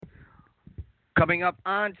Coming up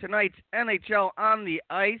on tonight's NHL On the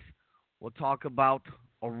Ice, we'll talk about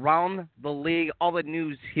around the league, all the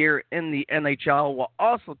news here in the NHL. We'll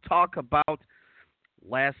also talk about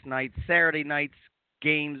last night's, Saturday night's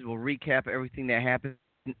games. We'll recap everything that happened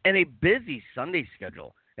and a busy Sunday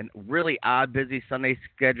schedule, and really odd busy Sunday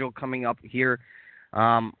schedule coming up here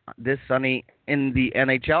this Sunday in the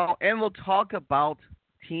NHL. And we'll talk about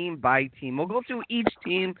team by team. We'll go through each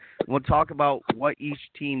team. We'll talk about what each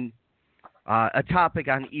team a topic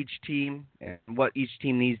on each team and what each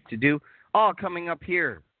team needs to do. All coming up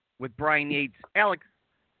here with Brian Yates, Alex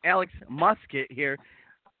Muscat here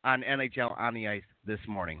on NHL On the Ice this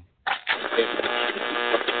morning.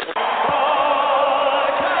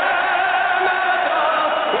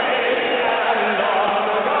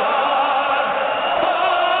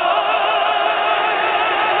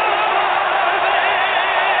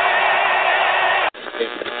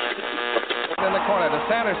 In the corner to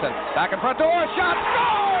Sanderson. Back in front door. Shot.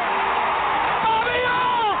 Score! Audio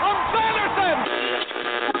from Sanderson.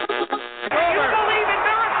 You believe in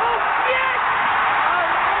miracles? Yes!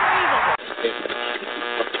 Unbelievable.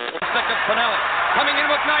 Second Pinelli. Coming in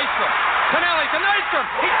with Nystrom. Pinelli to Nystrom.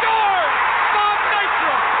 He scores! Bob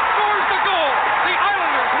Nystrom scores the goal. The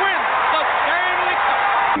Islanders win the Stanley Cup.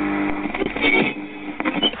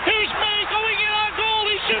 Here's May going in on goal.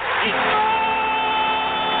 He shoots. He scores!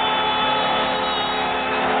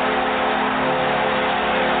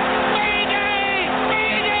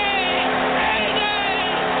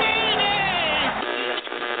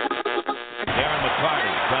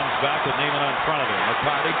 Back with Neiman in front of him.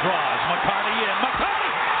 McCarty draws. McCarty in.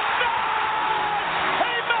 McCarty!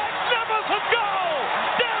 A magnificent goal!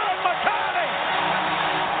 Darren McCarty!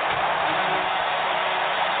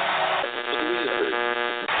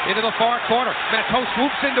 Into the far corner. Matteau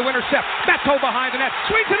swoops in to intercept. Matteau behind the net.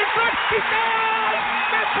 Swings it in front. He scores!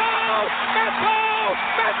 Matteau! Matteau!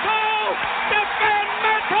 Matteau! Defend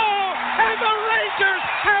Matteau! And the Rangers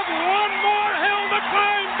have one more hill to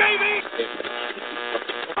climb, baby!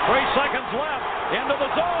 3 seconds left. Into the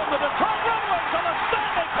zone. The Detroit Red Wings on the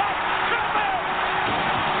Stanley Cup champion.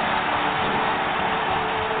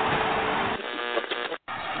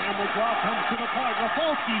 And McGraw comes to the point.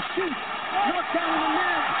 Rafalski shoots. Knocked down in the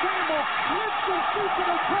net. Scramble. Lifts and shoots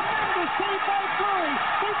it. A tremendous save by Fleury.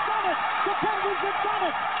 They've done it. The Penguins have done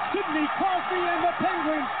it. Sidney Crosby and the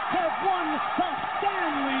Penguins have won the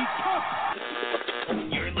Stanley Cup.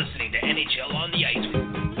 You're listening to NHL On the Ice.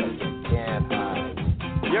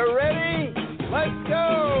 You ready? Let's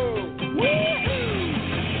go!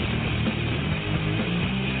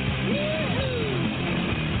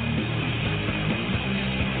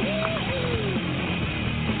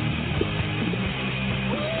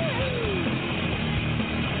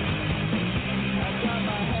 I got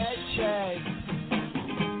my head shaved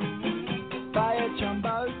by a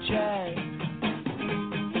jumbo jet.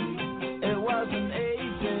 It wasn't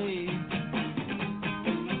easy,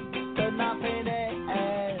 but nothing is.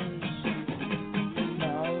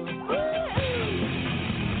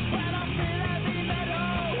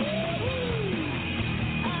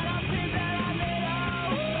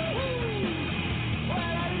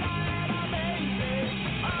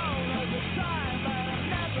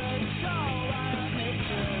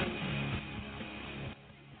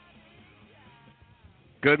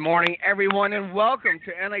 Good morning, everyone, and welcome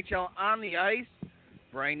to NHL On the Ice.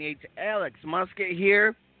 Brian Yates, Alex Muscat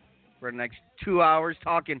here for the next 2 hours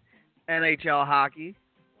talking NHL hockey,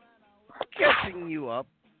 catching you up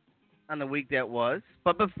on the week that was.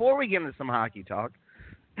 But before we get into some hockey talk,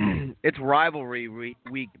 it's rivalry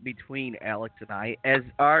week between Alex and I as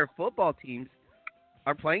our football teams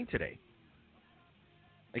are playing today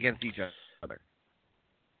against each other.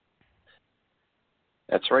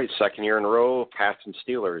 That's right. Second year in a row, Pats and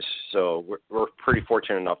Steelers. So we're pretty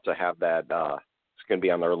fortunate enough to have that. It's going to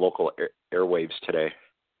be on their local airwaves today.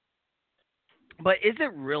 But is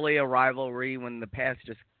it really a rivalry when the Pats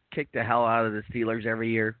just kick the hell out of the Steelers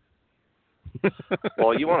every year?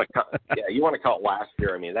 Well, you want to count last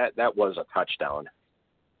year. I mean, that was a touchdown.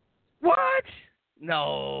 What?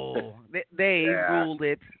 No, they ruled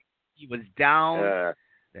it. He was down.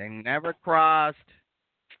 They never crossed.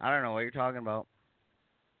 I don't know what you're talking about.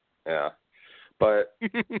 Yeah, but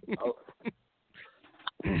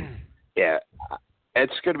yeah,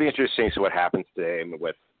 it's going to be interesting to see what happens today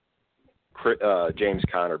with James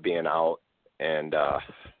Conner being out, and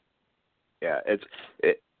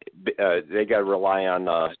they got to rely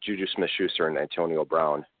on Juju Smith-Schuster and Antonio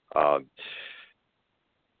Brown. I'm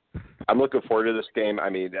looking forward to this game.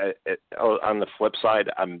 I mean, on the flip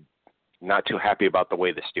side, I'm not too happy about the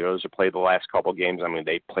way the Steelers have played the last couple games. I mean,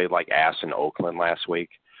 they played like ass in Oakland last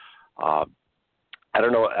week. I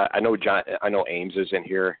don't know. I know John. I know Ames is in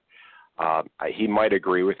here. He might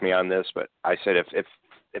agree with me on this, but I said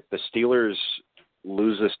if the Steelers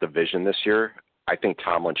lose this division this year, I think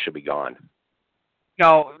Tomlin should be gone.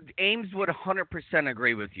 No, Ames would 100%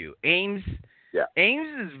 agree with you. Ames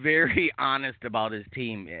is very honest about his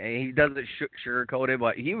team. He doesn't sugarcoat it,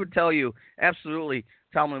 but he would tell you absolutely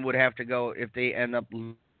Tomlin would have to go if they end up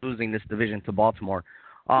losing this division to Baltimore.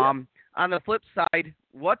 On the flip side,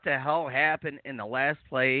 what the hell happened in the last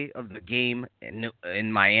play of the game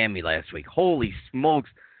in Miami last week? Holy smokes.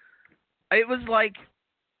 It was like,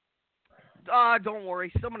 don't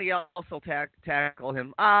worry, somebody else will tackle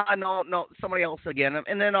him. No, somebody else again.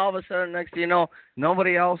 And then all of a sudden, next thing you know,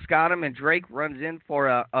 nobody else got him, and Drake runs in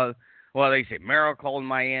for they say miracle in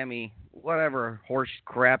Miami, whatever horse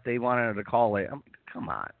crap they wanted to call it. Come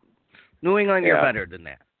on. New England, you're better than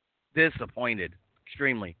that. Disappointed,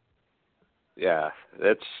 extremely. Yeah,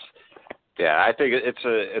 I think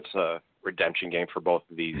it's a redemption game for both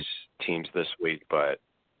of these teams this week, but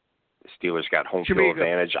the Steelers got home field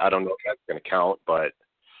advantage. I don't know if that's going to count, but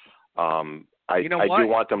I do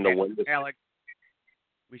want them to win this. Alex,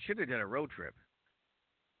 we should have done a road trip.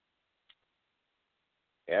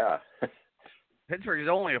 Yeah. Pittsburgh is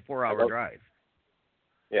only a 4-hour drive.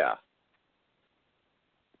 Yeah.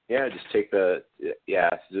 Yeah, just take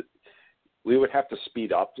we would have to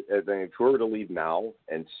speed up. If we were to leave now,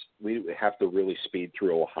 and we would have to really speed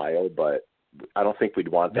through Ohio, but I don't think we'd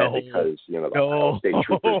want that because, the Ohio State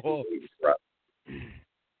Troopers.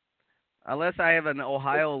 Unless I have an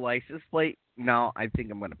Ohio license plate, no, I think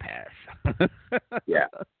I'm going to pass. Yeah.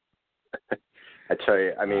 I tell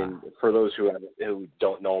you, for those who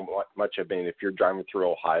don't know much, if you're driving through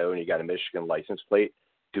Ohio and you got a Michigan license plate,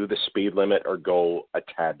 do the speed limit or go a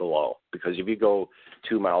tad below. Because if you go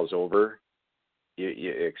 2 miles over,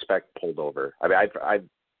 you expect pulled over.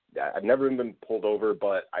 I've never been pulled over,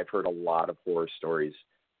 but I've heard a lot of horror stories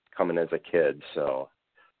coming as a kid. So,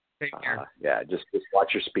 just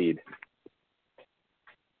watch your speed.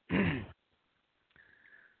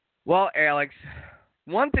 Well, Alex,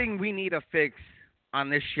 one thing we need to fix on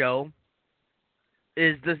this show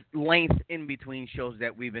is the length in between shows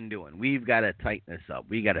that we've been doing. We've got to tighten this up.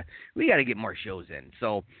 We got to get more shows in.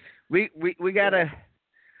 So we got to.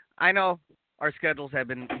 I know our schedules have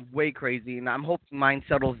been way crazy, and I'm hoping mine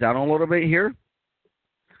settles down a little bit here.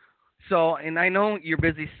 So, and I know you're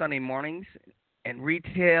busy Sunday mornings and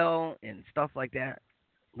retail and stuff like that.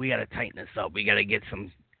 We got to tighten this up. We got to get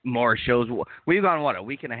some more shows. We've gone, a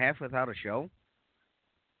week and a half without a show?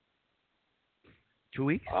 2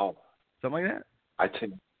 weeks? Oh. Something like that? I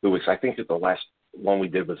think 2 weeks. I think the last one we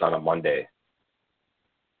did was on a Monday.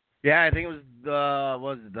 Yeah, I think it was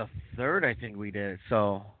the third, I think we did.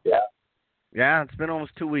 So yeah, it's been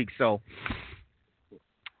almost 2 weeks, so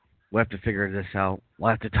we'll have to figure this out. We'll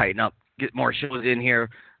have to tighten up, get more shows in here.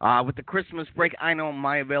 With the Christmas break, I know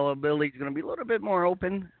my availability is going to be a little bit more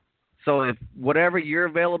open. So if whatever your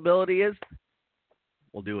availability is,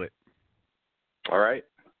 we'll do it. All right.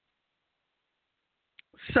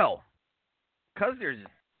 So, because there's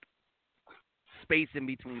space in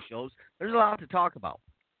between shows, there's a lot to talk about.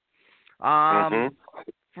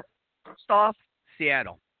 First off,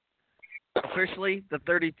 Seattle. Officially the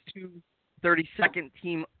 32nd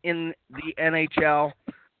team in the NHL.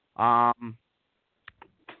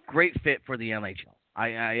 Great fit for the NHL.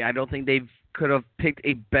 I don't think they could have picked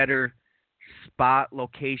a better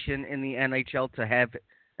location in the NHL to have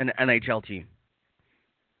an NHL team.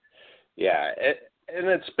 Yeah, and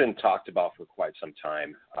it's been talked about for quite some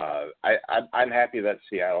time. I'm happy that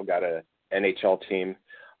Seattle got an NHL team,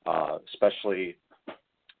 especially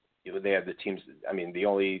they have the teams. The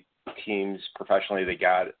only teams professionally they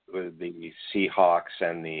got were the Seahawks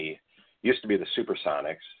and used to be the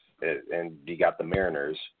Supersonics, and you got the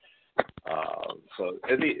Mariners. I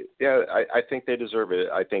think they deserve it.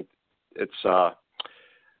 I think it's on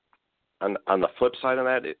the flip side of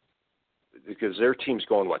that, because their team's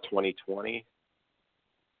going 2020.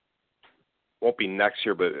 Won't be next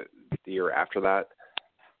year, but the year after that.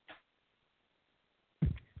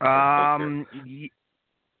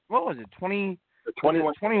 What was it? 21,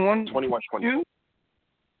 22?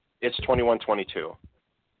 It's 21-22.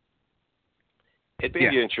 It'd be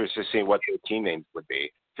interesting to see what the team names would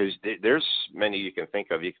be, because there's many you can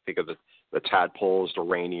think of. You can think of the Tadpoles, the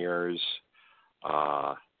Rainiers.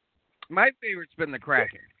 My favorite's been the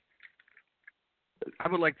Kraken. I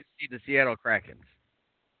would like to see the Seattle Krakens.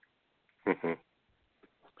 Mm-hmm.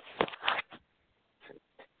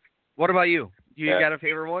 What about you? You got a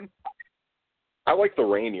favorite one? I like the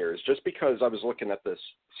Rainiers just because I was looking at this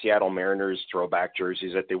Seattle Mariners throwback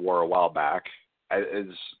jerseys that they wore a while back.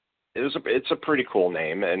 it's a pretty cool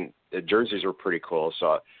name, and the jerseys are pretty cool.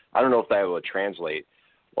 So I don't know if that would translate.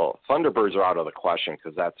 Well, Thunderbirds are out of the question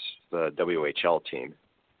because that's the WHL team.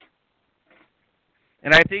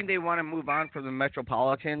 And I think they want to move on from the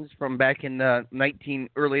Metropolitans from back in the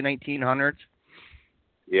early 1900s.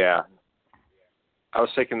 Yeah. I was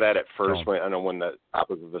thinking that at first when the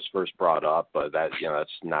opposite was first brought up, but that's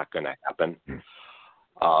not going to happen.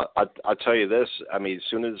 I'll tell you this. I mean, as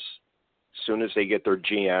soon as they get their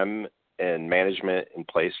GM and management in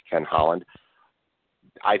place, Ken Holland,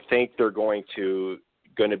 I think they're going to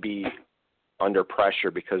be under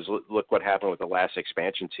pressure because look what happened with the last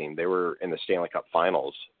expansion team. They were in the Stanley Cup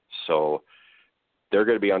Finals, so they're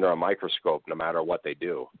going to be under a microscope no matter what they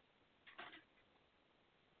do.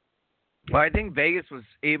 Well, I think Vegas was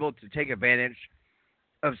able to take advantage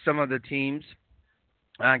of some of the teams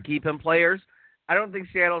keeping players. I don't think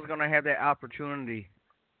Seattle's going to have that opportunity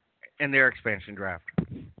in their expansion draft.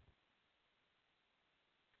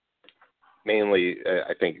 Mainly,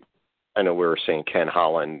 I know we were saying Ken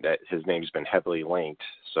Holland, that his name's been heavily linked,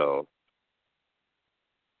 so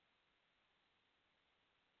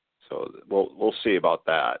we'll see about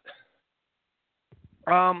that.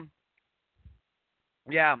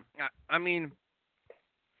 Yeah, I mean,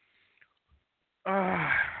 I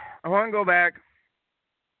want to go back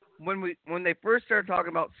when they first started talking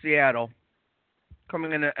about Seattle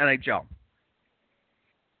coming into NHL.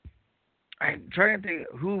 I'm trying to think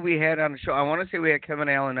who we had on the show. I want to say we had Kevin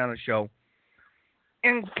Allen on the show.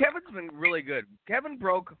 And Kevin's been really good. Kevin,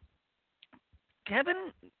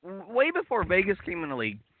 way before Vegas came in the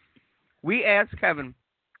league, we asked Kevin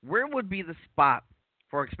where would be the spot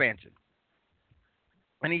for expansion.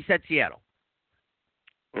 And he said Seattle.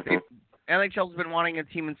 Mm-hmm. NHL's been wanting a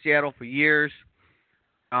team in Seattle for years.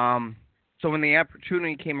 So when the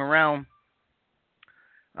opportunity came around,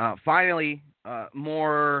 finally,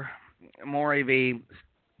 more of a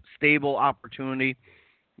stable opportunity,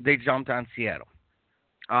 they jumped on Seattle.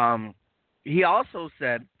 He also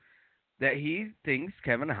said that he thinks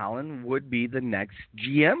Kevin Holland would be the next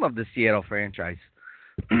GM of the Seattle franchise.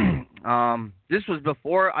 This was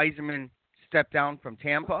before Yzerman stepped down from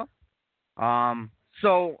Tampa. I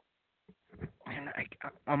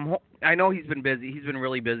know he's been busy. He's been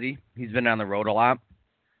really busy. He's been on the road a lot.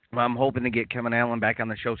 I'm hoping to get Kevin Allen back on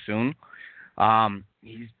the show soon.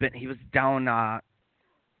 He was down at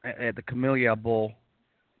the Camellia Bowl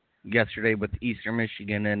yesterday with Eastern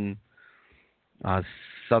Michigan and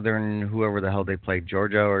Southern, whoever the hell they played,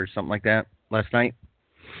 Georgia or something like that last night.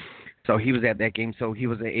 So he was at that game, so he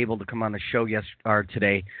was able to come on the show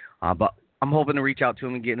today. But I'm hoping to reach out to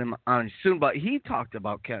him and get him on soon. But he talked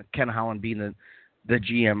about Ken Holland being the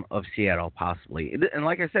GM of Seattle, possibly. And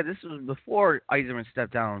like I said, this was before Yzerman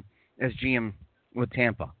stepped down as GM with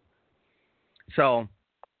Tampa. So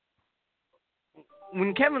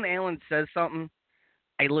when Kevin Allen says something,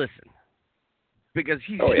 I listen because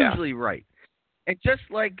he's usually right. And just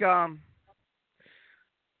like and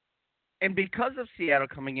because of Seattle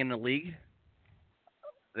coming in the league,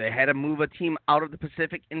 they had to move a team out of the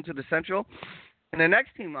Pacific into the Central. And the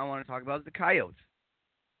next team I want to talk about is the Coyotes.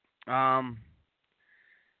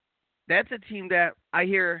 That's a team that I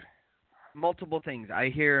hear multiple things. I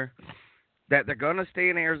hear that they're going to stay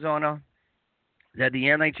in Arizona, that the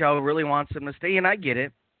NHL really wants them to stay, and I get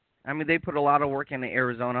it. I mean, they put a lot of work into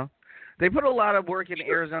Arizona. They put a lot of work in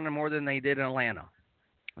Arizona more than they did in Atlanta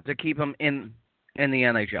to keep them in the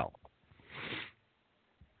NHL.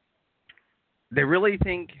 They really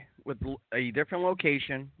think with a different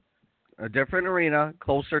location, a different arena,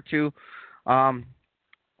 closer to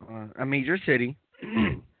a major city,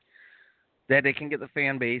 that they can get the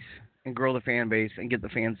fan base and grow the fan base and get the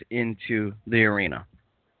fans into the arena.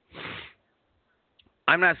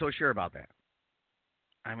 I'm not so sure about that.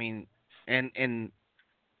 I mean, and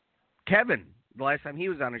Kevin, the last time he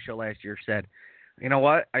was on the show last year, said, you know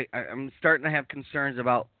what, I'm starting to have concerns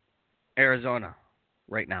about Arizona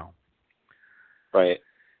right now. Right.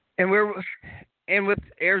 And with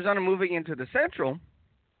Arizona moving into the Central,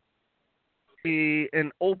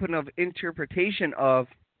 an open of interpretation of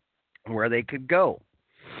where they could go.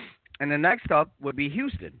 And the next up would be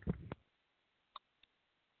Houston.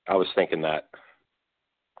 I was thinking that.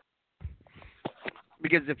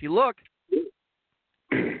 Because if you look,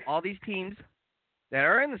 all these teams that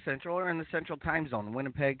are in the Central are in the Central time zone.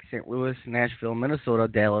 Winnipeg, St. Louis, Nashville, Minnesota,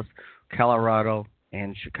 Dallas, Colorado,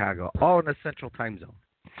 and Chicago. All in the Central time zone.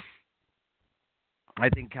 I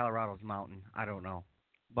think Colorado's Mountain. I don't know.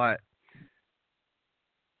 But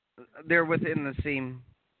they're within the same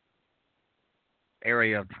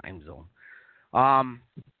area of time zone.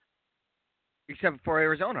 Except for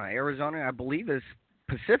Arizona. Arizona, I believe, is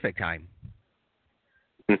Pacific time.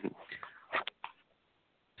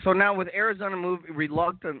 So now with Arizona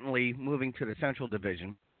reluctantly moving to the Central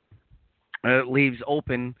Division, it leaves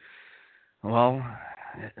open, well,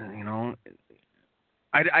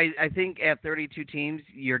 I think at 32 teams,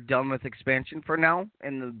 you're done with expansion for now,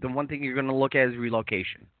 and the one thing you're going to look at is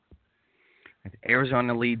relocation.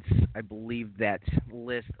 Arizona leads, I believe, that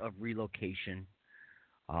list of relocation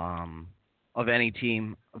of any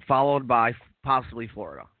team, followed by possibly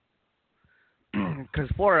Florida. Because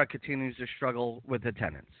Florida continues to struggle with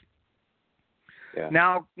attendance. Yeah.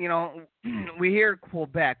 Now, we hear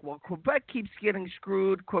Quebec. Well, Quebec keeps getting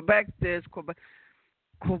screwed. Quebec this, Quebec.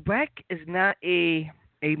 Quebec is not a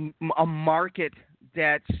market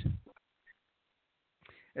that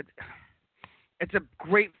it's a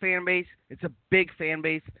great fan base. It's a big fan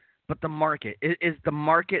base, but the market is the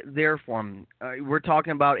market there for them. We're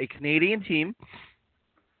talking about a Canadian team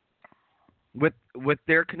with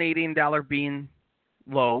their Canadian dollar being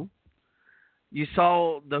low. You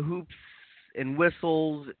saw the hoops and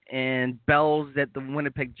whistles and bells that the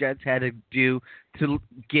Winnipeg Jets had to do to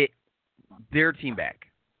get their team back.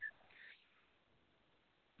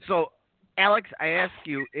 So, Alex, I ask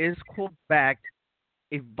you, is Quebec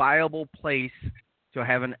a viable place to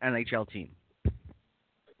have an NHL team?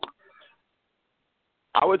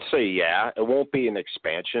 I would say, yeah. It won't be an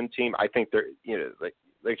expansion team. I think they're,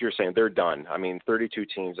 like you're saying, they're done. I mean, 32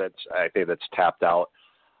 teams, I think that's tapped out.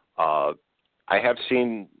 I have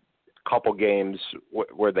seen a couple games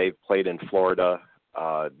where they've played in Florida.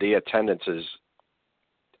 The attendance is,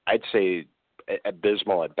 I'd say,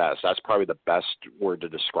 abysmal at best. That's probably the best word to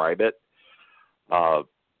describe it. I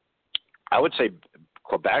would say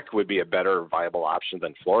Quebec would be a better viable option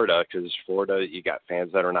than Florida, because Florida, you got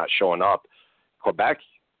fans that are not showing up. Quebec,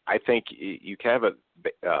 I think you can have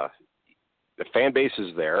the fan base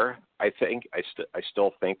is there. I think I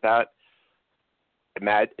still think that.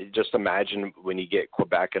 Just imagine when you get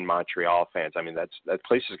Quebec and Montreal fans. I mean, that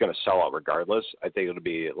place is going to sell out regardless. I think it'll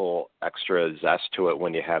be a little extra zest to it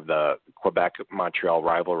when you have the Quebec-Montreal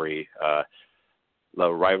rivalry,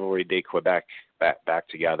 the rivalry de Quebec back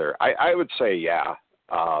together. I would say, yeah,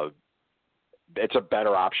 it's a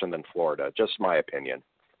better option than Florida. Just my opinion.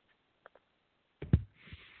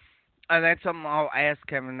 And that's something I'll ask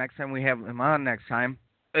Kevin next time we have him on next time.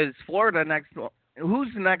 Is Florida next? Who's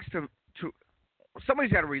next to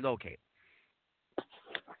somebody's got to relocate.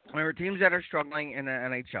 There are teams that are struggling in the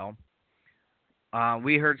NHL.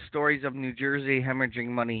 We heard stories of New Jersey hemorrhaging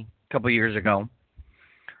money a couple years ago.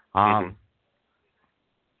 But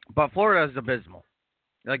Florida is abysmal.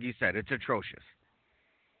 Like you said, it's atrocious.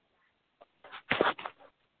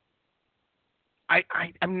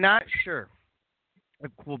 I'm not sure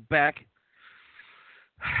if Quebec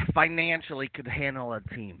financially could handle a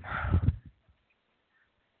team.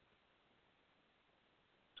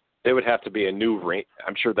 There would have to be a new rink.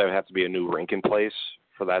 I'm sure there would have to be a new rink in place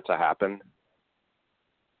for that to happen.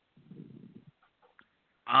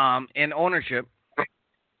 And ownership.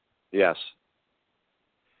 Yes.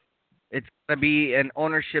 It's going to be an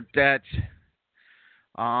ownership that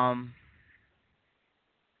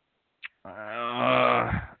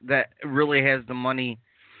that really has the money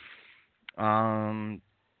to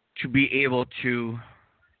be able to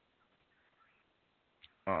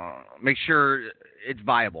make sure it's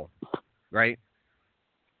viable, right?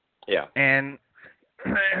 Yeah. And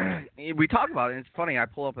we talk about it. It's funny. I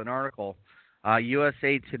pull up an article,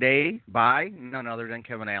 USA Today by none other than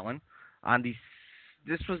Kevin Allen on the.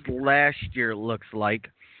 This was last year. It looks like.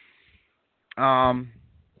 The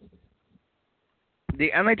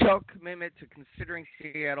NHL commitment to considering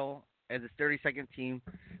Seattle as its 32nd team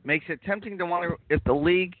makes it tempting to wonder if the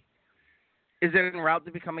league is en route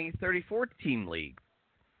to becoming a 34th team league.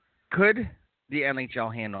 Could the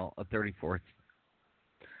NHL handle a 34th?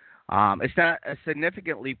 It's not a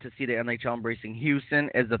significant leap to see the NHL embracing Houston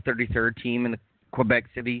as the 33rd team in Quebec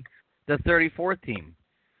City, the 34th team.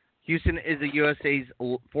 Houston is the USA's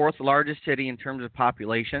fourth largest city in terms of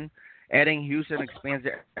population. Adding Houston expands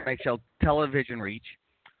the NHL television reach.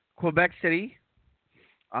 Quebec City,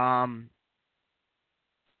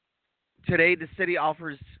 today the city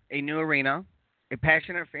offers a new arena, a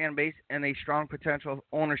passionate fan base, and a strong potential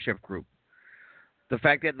ownership group. The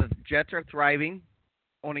fact that the Jets are thriving,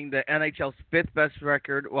 owning the NHL's fifth best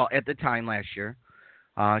record, well, at the time last year,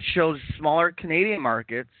 shows smaller Canadian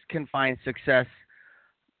markets can find success.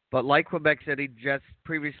 But like Quebec City, Jets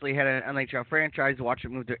previously had an NHL franchise, watch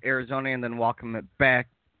it move to Arizona, and then welcome it back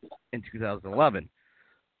in 2011.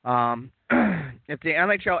 If the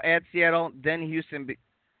NHL adds Seattle, then Houston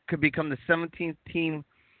could become the 17th team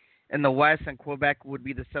in the West, and Quebec would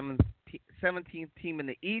be the 17th team in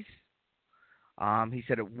the East. He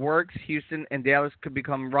said it works. Houston and Dallas could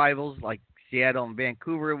become rivals, like Seattle and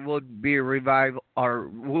Vancouver would be rivals,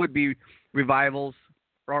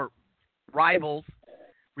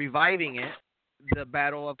 reviving it. The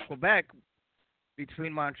Battle of Quebec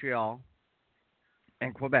between Montreal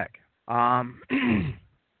and Quebec.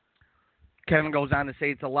 Kevin goes on to say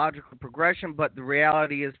it's a logical progression, but the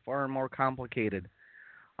reality is far more complicated.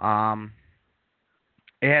 It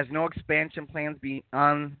has no expansion plans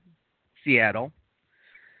beyond Seattle.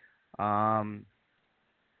 The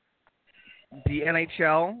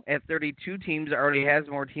NHL at 32 teams already has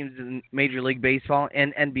more teams than Major League Baseball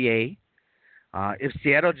and NBA. If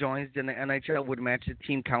Seattle joins, then the NHL would match the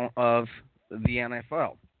team count of the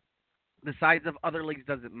NFL. The size of other leagues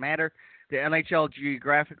doesn't matter. The NHL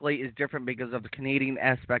geographically is different because of the Canadian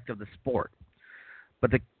aspect of the sport.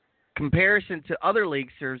 But the comparison to other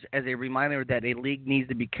leagues serves as a reminder that a league needs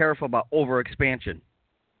to be careful about overexpansion.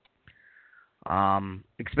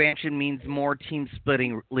 Expansion means more teams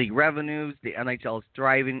splitting league revenues. The NHL is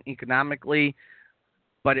thriving economically,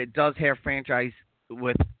 but it does have franchise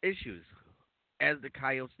with issues, as the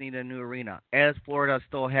Coyotes need a new arena, as Florida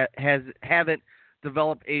still haven't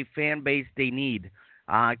developed a fan base they need.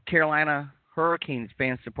 Carolina Hurricanes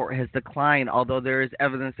fan support has declined, although there is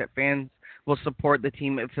evidence that fans will support the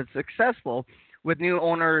team if it's successful with new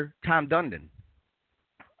owner Tom Dundon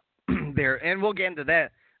there. And we'll get into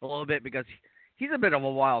that a little bit because he's a bit of a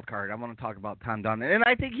wild card. I want to talk about Tom Dundon. And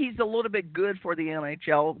I think he's a little bit good for the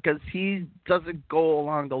NHL because he doesn't go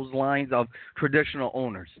along those lines of traditional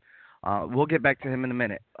owners. We'll get back to him in a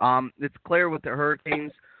minute. It's clear with the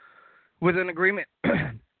Hurricanes, with an agreement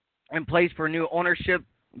in place for new ownership,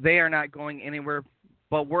 they are not going anywhere,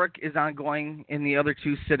 but work is ongoing in the other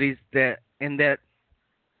two cities that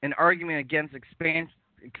an argument against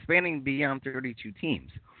expanding beyond 32 teams.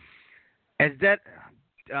 As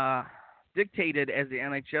dedicated as the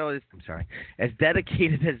NHL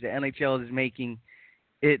is making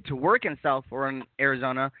it to work in South Florida and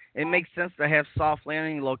Arizona, it makes sense to have soft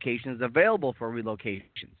landing locations available for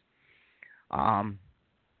relocations.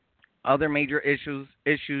 Other major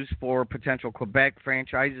issues for potential Quebec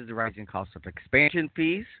franchises: the rising cost of expansion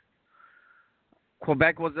fees.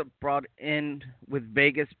 Quebec was brought in with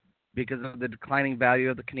Vegas because of the declining value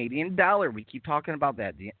of the Canadian dollar. We keep talking about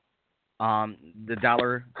that. The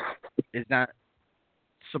dollar is not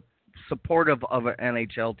supportive of an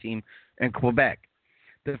NHL team in Quebec.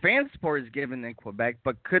 The fan support is given in Quebec,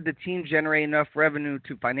 but could the team generate enough revenue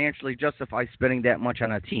to financially justify spending that much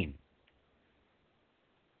on a team?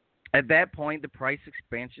 At that point, the price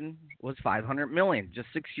expansion was $500 million. Just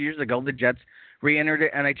 6 years ago, the Jets re-entered the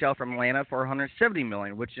NHL from Atlanta for $170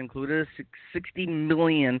 million, which included a $60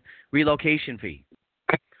 million relocation fee.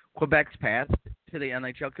 Quebec's path to the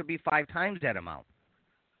NHL could be 5 times that amount.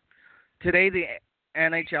 Today, the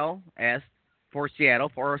NHL asked for Seattle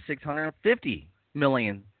for a $650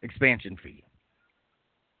 million expansion fee,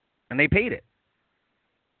 and they paid it.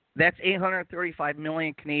 That's $835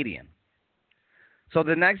 million Canadian. So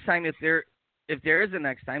the next time, if there is a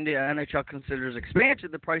next time the NHL considers expansion,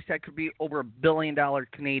 the price tag could be over $1 billion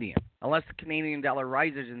Canadian. Unless the Canadian dollar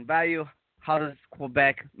rises in value, how does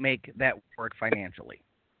Quebec make that work financially?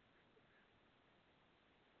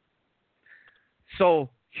 So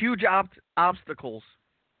huge obstacles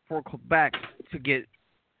for Quebec to get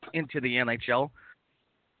into the NHL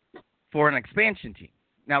for an expansion team.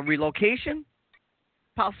 Now, relocation,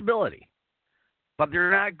 possibility. But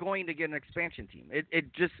they're not going to get an expansion team.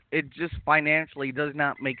 It just financially does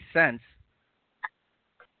not make sense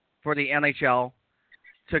for the NHL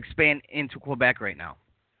to expand into Quebec right now.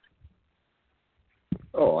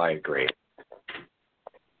 Oh, I agree.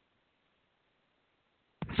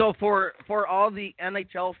 So for all the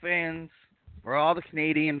NHL fans, for all the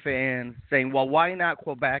Canadian fans saying, well, why not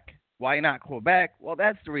Quebec? Why not Quebec? Well,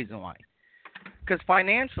 that's the reason why. Because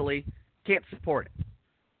financially, can't support it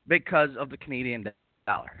because of the Canadian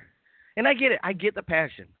dollar. And I get it. I get the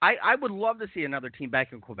passion. I would love to see another team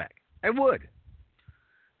back in Quebec. I would.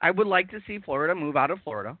 I would like to see Florida move out of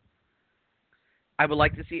Florida. I would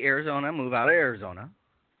like to see Arizona move out of Arizona.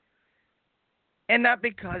 And not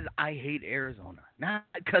because I hate Arizona. Not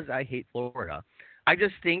because I hate Florida. I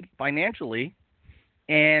just think financially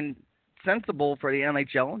and sensible for the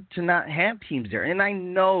NHL to not have teams there. And I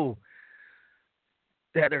know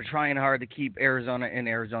that they're trying hard to keep Arizona in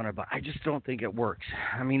Arizona, but I just don't think it works.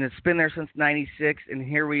 I mean, it's been there since 96, and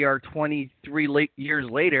here we are 23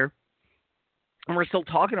 years later, and we're still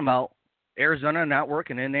talking about Arizona not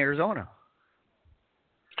working in Arizona.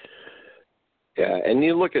 Yeah, and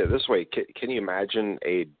you look at it this way. Can you imagine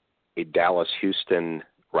a Dallas-Houston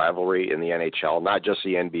rivalry in the NHL, not just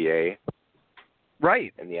the NBA.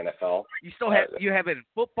 Right. In the NFL. You still have you have it in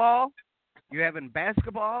football, you have it in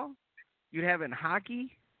basketball, you have it in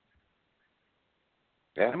hockey.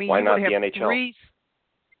 Yeah, I mean, why you not would the have NHL?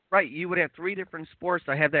 You would have 3 different sports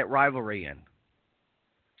that have that rivalry in.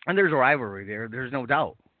 And there's a rivalry there, there's no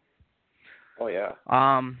doubt. Oh, yeah.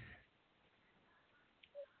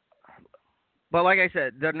 But like I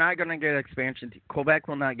said, they're not going to get an expansion team. Quebec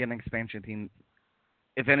will not get an expansion team.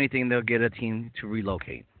 If anything, they'll get a team to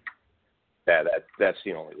relocate. Yeah, that's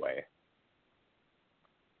the only way.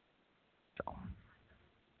 So.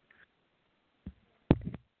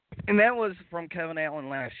 And that was from Kevin Allen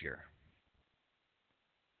last year.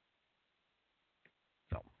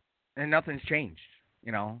 So, and nothing's changed,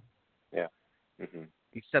 you know. Yeah. Mm-hmm.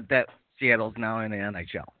 Except that Seattle's now in the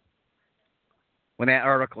NHL. When that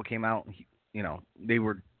article came out, you know, they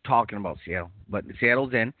were talking about Seattle, but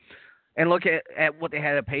Seattle's in. And look at what they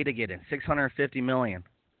had to pay to get in, $650 million.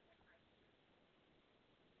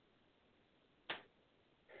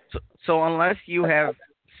 So unless you have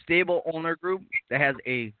stable owner group that has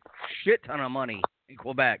a shit ton of money in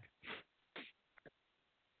Quebec,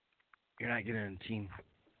 you're not getting a team.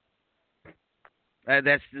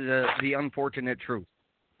 That's the unfortunate truth.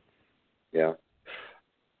 Yeah.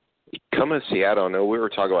 Coming to Seattle, I know we were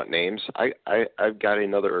talking about names. I've got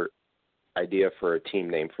another idea for a team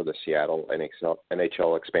name for the Seattle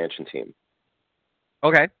NHL expansion team.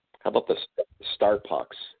 Okay. How about the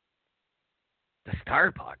Starpucks? The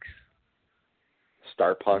Starbucks.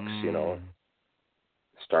 Starbucks, you know,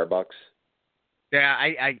 Starbucks. Yeah,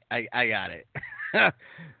 I got it.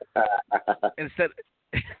 Instead,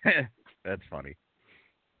 that's funny.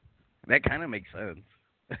 That kind of makes sense.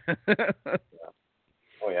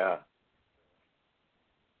 Oh yeah,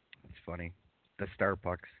 it's funny. The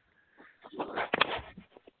Starbucks.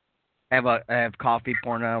 Have coffee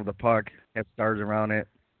pouring out of the puck. Have stars around it.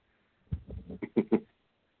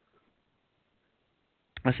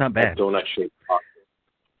 That's not bad. Donut shaped puck.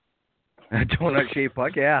 A donut shaped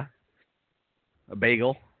puck, yeah. A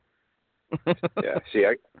bagel. Yeah. See,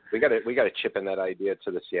 we got to chip in that idea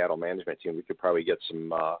to the Seattle management team. We could probably get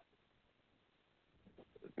some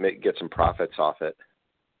profits off it.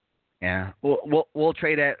 Yeah. We'll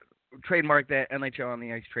trademark that NHL on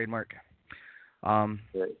the Ice trademark.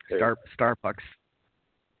 Starbucks.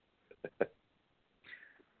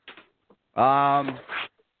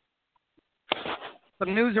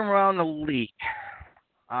 Some news around the league.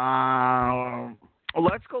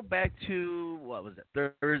 Let's go back to, what was it,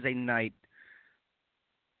 Thursday night.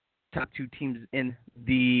 Top 2 teams in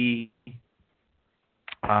the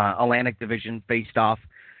Atlantic Division faced off.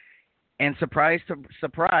 And surprise,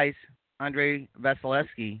 Andrei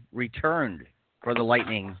Vasilevsky returned for the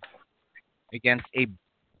Lightning against a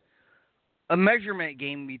measurement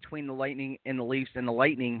game between the Lightning and the Leafs, and the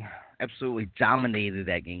Lightning absolutely dominated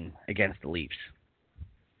that game against the Leafs.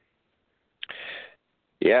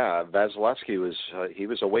 Yeah, Vasilevsky was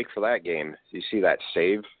awake for that game. You see that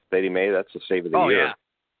save that he made? That's the save of the year.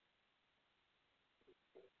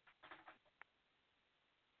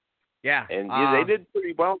 Yeah. And they did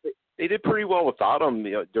pretty well. They did pretty well without him,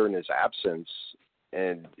 you know, during his absence,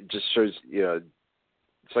 and it just shows, you know,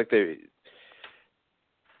 it's like they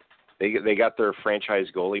got their franchise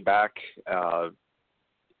goalie back. You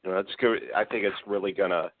know, that's good. I think it's really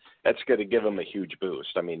that's gonna give them a huge boost.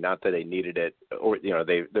 I mean, not that they needed it, or you know,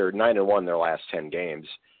 they're 9-1 their last 10 games.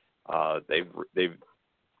 They've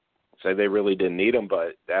said they really didn't need him,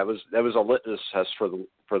 but that was a litmus test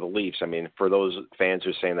for the Leafs. I mean, for those fans who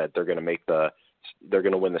are saying that they're going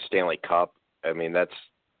to win the Stanley Cup. I mean,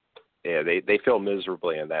 they fail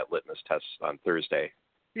miserably in that litmus test on Thursday.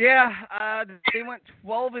 Yeah, they went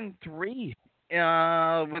 12-3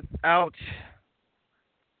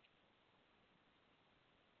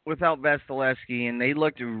 without Vasilevsky, and they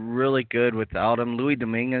looked really good without him. Louis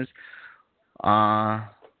Dominguez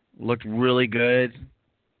looked really good.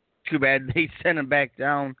 Too bad they sent him back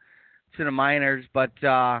down to the minors, but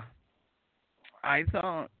I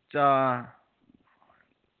thought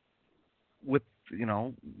with, you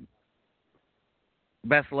know,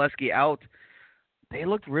 Vasilevsky out, they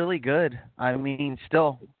looked really good. I mean,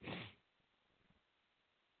 still.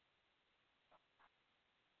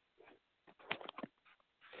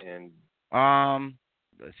 And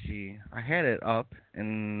let's see. I had it up,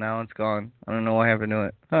 and now it's gone. I don't know what happened to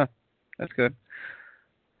it. Huh. That's good.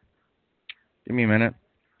 Give me a minute.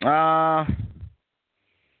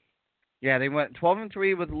 Yeah, they went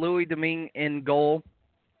 12-3 with Louis Domingue in goal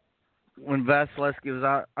when Vasilevsky was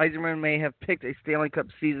out. Yzerman may have picked a Stanley Cup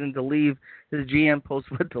season to leave his GM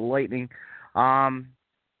post with the Lightning.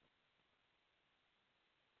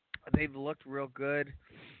 they've looked real good.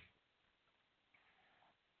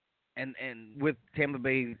 And with Tampa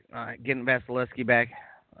Bay getting Vasilevsky back,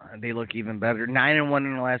 they look even better. 9-1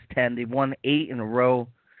 in the last 10. They've won 8 in a row.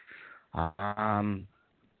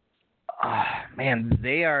 Man,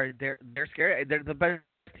 they're scary. They're the best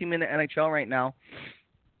team in the NHL right now.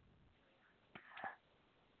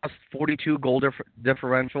 42 goal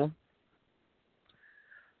differential.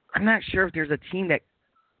 I'm not sure if there's a team that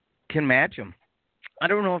can match them. I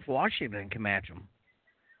don't know if Washington can match them.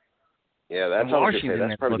 Yeah, that's what I was gonna say.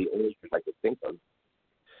 That's probably the only thing I could think of.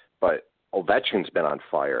 But Ovechkin's been on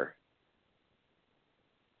fire.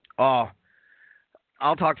 Oh,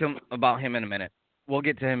 I'll talk to him about him in a minute. We'll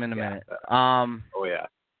get to him in a minute. Yeah.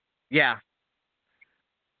 Yeah.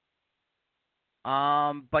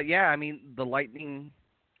 But yeah, I mean, the Lightning,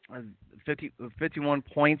 51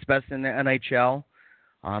 points, best in the NHL.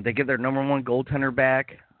 They get their number one goaltender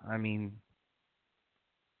back. I mean,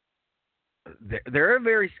 they're a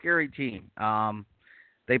very scary team.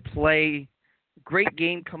 They play great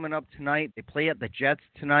game coming up tonight. They play at the Jets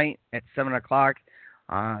tonight at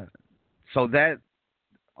 7:00. So that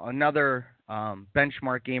another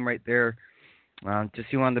benchmark game right there to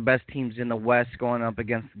see one of the best teams in the West going up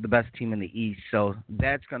against the best team in the East. So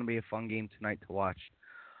that's going to be a fun game tonight to watch.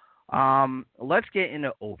 Let's get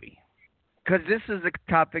into Ovi, because this is a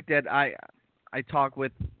topic that I talk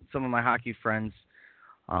with some of my hockey friends.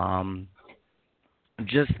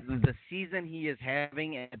 Just the season he is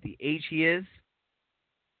having at the age he is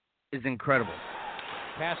incredible.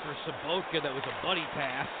 Pass for Sabotka, that was a buddy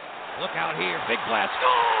pass. Look out here, big blast, score!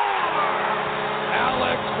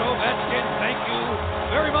 Alex Ovechkin, thank you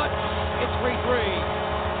very much. It's 3-3.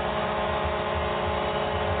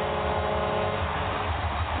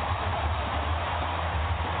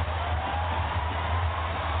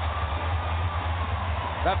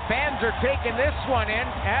 The fans are taking this one in,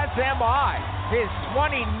 as am I. His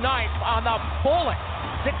 29th on the bullet.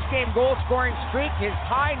 6-game goal-scoring streak, his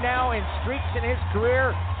high now in streaks in his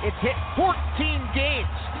career. It's hit 14 games.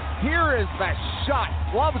 Here is the shot,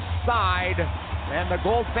 glove side, and the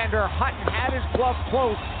goaltender Hutton had his glove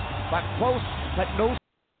close, but no.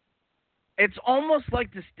 It's almost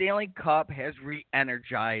like the Stanley Cup has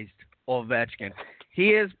re-energized Ovechkin.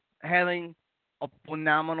 He is having a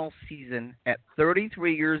phenomenal season at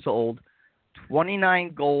 33 years old,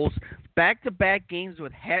 29 goals, back-to-back games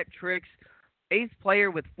with hat tricks, 8th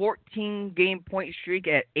player with 14-game point streak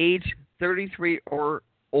at age 33 or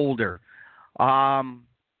older.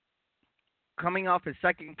 Coming off his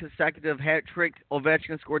second consecutive hat trick,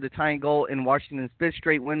 Ovechkin scored the tying goal in Washington's 5th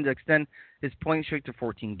straight win to extend his point streak to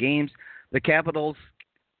 14 games. The Capitals,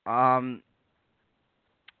 Ovechkin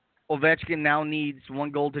now needs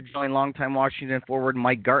 1 goal to join longtime Washington forward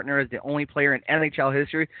Mike Gartner as the only player in NHL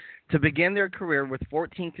history to begin their career with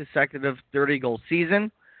 14 consecutive 30-goal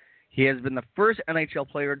season. He has been the first NHL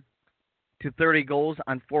player to 30 goals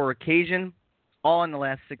on 4 occasions, all in the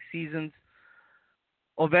last 6 seasons.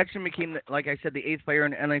 Ovechkin became, like I said, the 8th player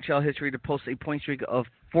in NHL history to post a point streak of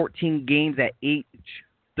 14 games at age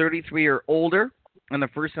 33 or older, and the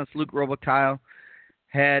first since Luc Robitaille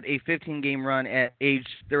had a 15-game run at age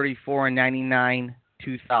 34 in 99-2000.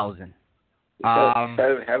 He's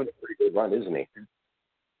having a pretty good run, isn't he?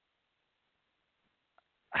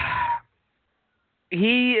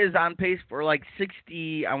 He is on pace for like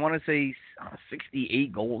 60, I want to say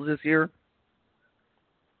 68 goals this year,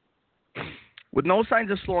 with no signs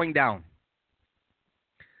of slowing down.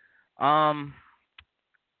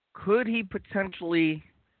 Could he potentially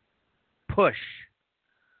push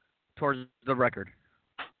towards the record?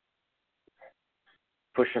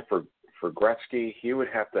 Pushing for Gretzky, he would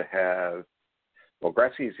have to have. Well,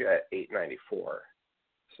 Gretzky's at 894,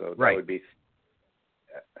 so that would be.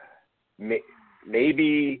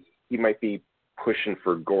 Maybe he might be pushing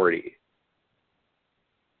for Gordy.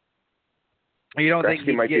 You don't Gretzky think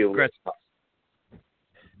he might get be Gretzky?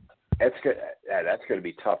 That's good. That's going to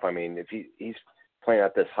be tough. I mean, if he's playing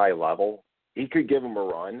at this high level, he could give him a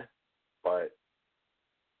run, but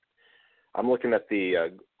I'm looking at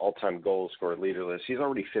the all-time goal scorer leader list. He's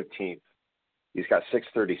already 15th. He's got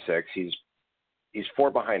 636. He's 4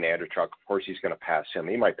 behind Anderchuk. Of course, he's going to pass him.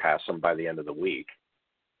 He might pass him by the end of the week.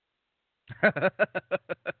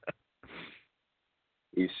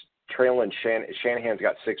 He's trailing Shanahan's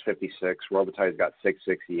got 656. Robitaille's got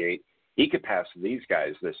 668. He could pass these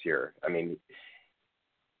guys this year. I mean,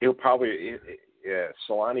 he'll probably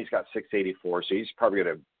Solani's got 684, so he's probably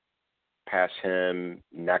going to pass him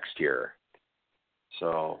next year.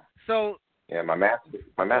 So yeah, my math's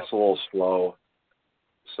a little slow.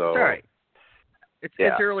 So it's all right.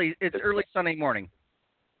 It's early. It's early Sunday morning.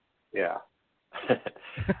 Yeah.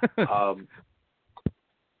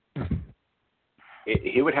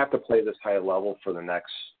 He would have to play this high level for the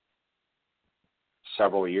next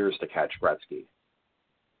several years to catch Gretzky.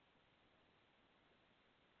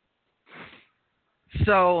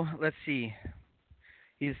 So let's see.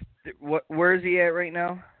 Where is he at right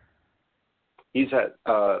now? He's at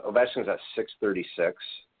Ovechkin's at 636.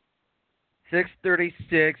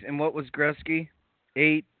 636, and what was Gretzky?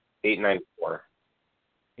 894.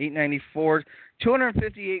 894.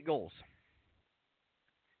 258 goals.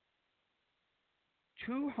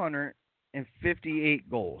 258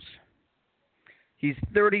 goals. He's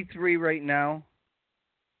 33 right now.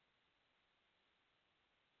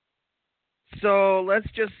 So let's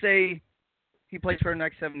just say he plays for the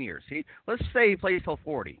next 7 years. Let's say he plays till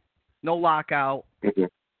 40. No lockout. Mm-hmm.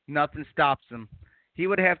 Nothing stops him. He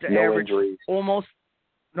would have to average almost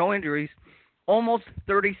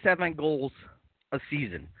 37 goals a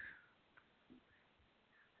season.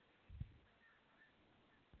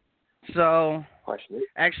 So,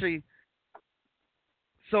 actually,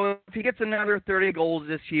 so if he gets another 30 goals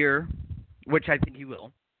this year, which I think he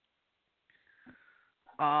will,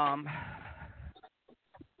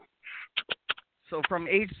 so from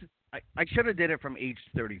age, I should have did it from age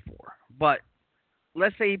 34, but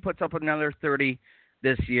let's say he puts up another 30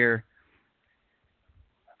 this year.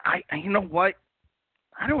 You know what?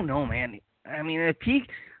 I don't know, man. I mean, if he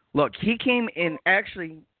came in,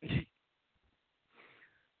 actually,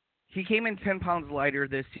 he came in 10 pounds lighter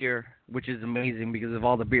this year, which is amazing because of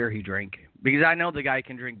all the beer he drank. Because I know the guy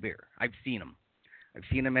can drink beer. I've seen him. I've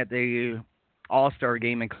seen him at the All-Star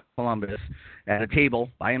game in Columbus at a table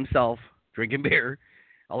by himself drinking beer,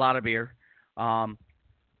 a lot of beer.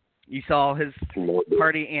 You saw his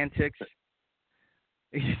party antics.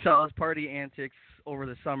 You saw his party antics over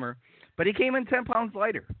the summer. But he came in 10 pounds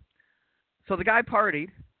lighter. So the guy partied,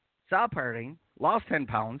 stopped partying, lost 10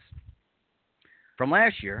 pounds from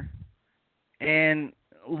last year, and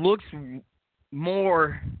looks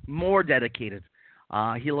more dedicated.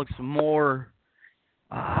 He looks more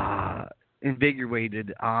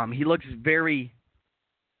invigorated. He looks very,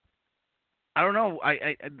 I don't know,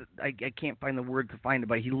 I can't find the word to find it,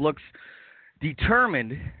 but he looks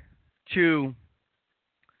determined to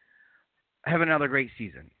have another great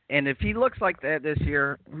season. And if he looks like that this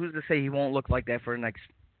year, who's to say he won't look like that for the next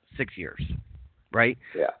 6 years, right?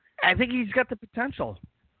 Yeah. I think he's got the potential.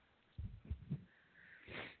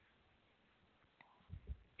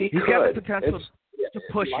 He's got the potential to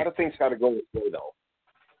push it. A lot of things got to go this way, though.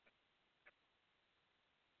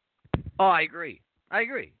 Oh, I agree.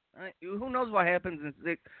 Who knows what happens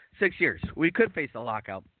in 6 years? We could face a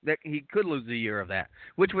lockout. He could lose a year of that,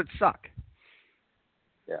 which would suck.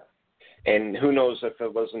 Yeah. And who knows if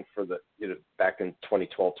it wasn't for back in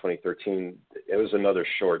 2012, 2013, it was another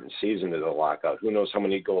shortened season of the lockout. Who knows how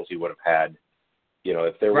many goals he would have had,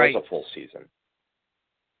 if there was a full season.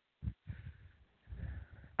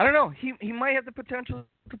 I don't know. He might have the potential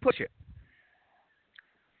to push it.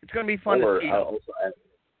 It's going to be fun to see.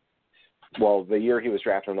 Well, the year he was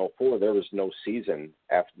drafted in 2004, there was no season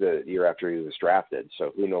after the year after he was drafted.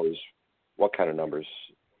 So who knows what kind of numbers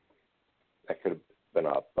that could have been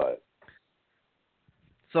up. But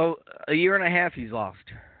so a year and a half he's lost.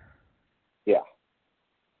 Yeah.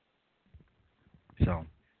 So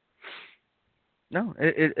no,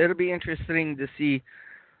 it'll be interesting to see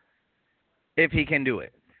if he can do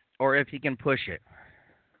it or if he can push it.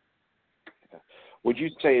 Would you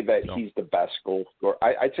say that he's the best goal scorer?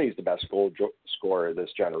 I'd say he's the best goal scorer of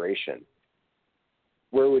this generation.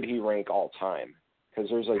 Where would he rank all time? Because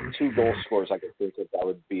there's like two goal scorers I could think that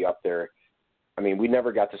would be up there. I mean, we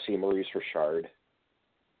never got to see Maurice Richard.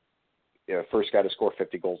 First guy to score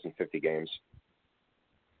 50 goals in 50 games.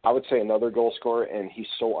 I would say another goal scorer, and he's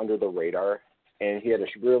so under the radar, and he had a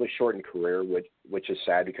really shortened career, which is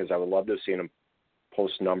sad because I would love to have seen him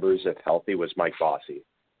post numbers if healthy, was Mike Bossy.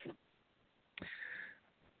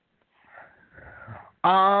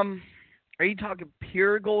 Are you talking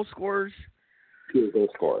pure goal scorers? Pure goal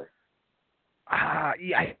scorer.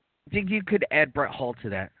 Yeah, I think you could add Brett Hull to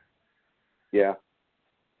that. Yeah.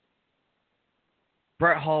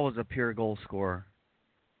 Brett Hull was a pure goal scorer.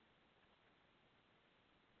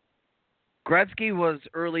 Gretzky was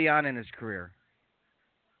early on in his career.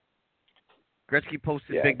 Gretzky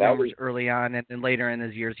posted big numbers early on, and then later in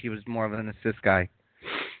his years, he was more of an assist guy.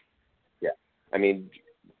 Yeah. I mean,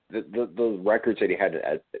 the records that he had,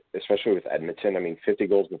 especially with Edmonton, I mean, 50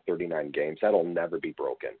 goals in 39 games, that'll never be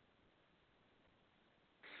broken.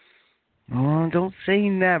 Oh, don't say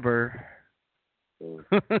never.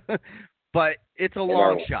 But it's a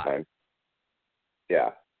long shot. Time.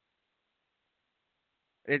 Yeah.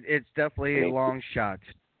 It's definitely a long shot.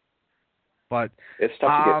 But it's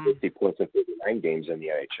tough to get 50 points in 59 games in the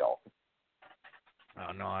NHL.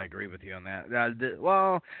 Oh, no, I agree with you on that.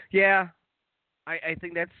 Well, yeah, I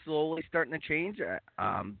think that's slowly starting to change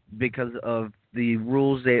because of the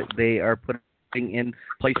rules that they are putting in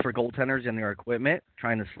place for goaltenders and their equipment,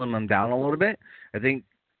 trying to slim them down a little bit. I think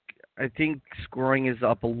scoring is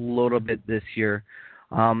up a little bit this year.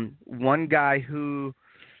 One guy who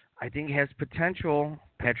I think has potential,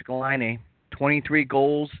 Patrick Laine, 23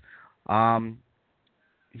 goals.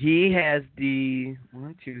 He has the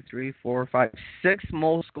 6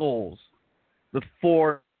 most goals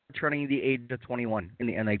before turning the age of 21 in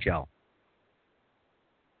the NHL.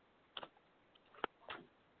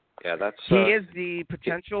 Yeah, that's. He has the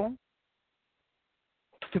potential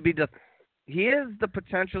to be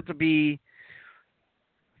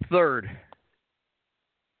third.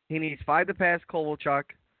 He needs 5 to pass Kovalchuk.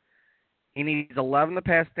 He needs 11 to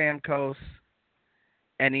pass Stamkos.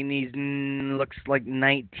 And he needs, looks like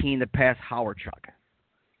 19 to pass Howardchuk.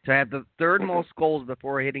 To have the third most goals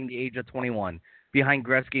before hitting the age of 21, behind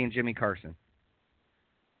Gretzky and Jimmy Carson.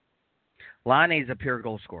 Laine's a pure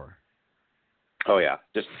goal scorer. Oh yeah,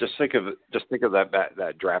 just think of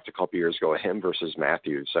that draft a couple years ago, him versus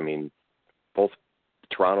Matthews. I mean, both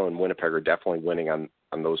Toronto and Winnipeg are definitely winning on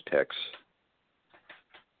those picks.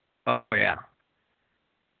 Oh yeah.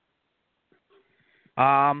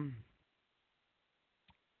 I'm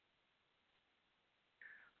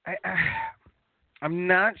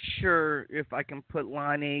not sure if I can put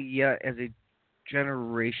Laine yet as a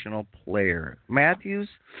generational player. Matthews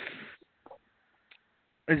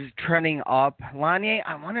is trending up. Laine,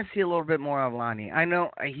 I want to see a little bit more of Laine. I know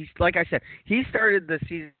he's, like I said, he started the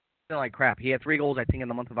season like crap. He had 3 goals, I think, in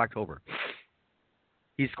the month of October.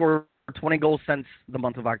 He scored 20 goals since the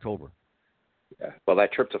month of October. Yeah. Well,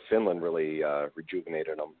 that trip to Finland really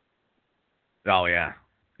rejuvenated him. Oh yeah,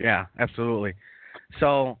 yeah, absolutely.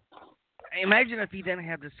 So, imagine if he didn't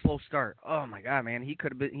have this slow start. Oh my God, man, he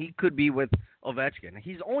could be with Ovechkin.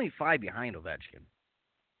 He's only 5 behind Ovechkin.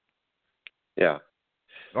 Yeah.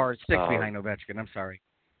 Or 6 behind Ovechkin. I'm sorry.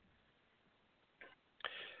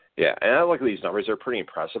 Yeah, and I look at these numbers; they're pretty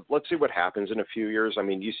impressive. Let's see what happens in a few years. I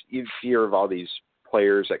mean, you hear of all these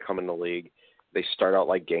players that come in the league. They start out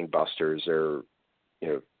like gangbusters.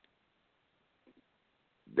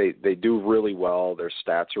 They do really well. Their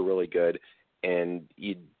stats are really good. And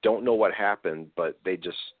you don't know what happened, but they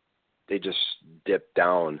just dip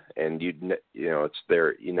down, and it's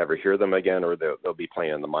there. You never hear them again, or they'll be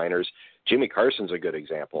playing in the minors. Jimmy Carson's a good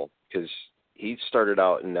example because he started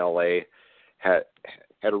out in L.A., had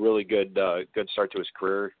a really good start to his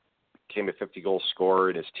career, became a 50-goal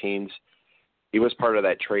scorer in his teens. He was part of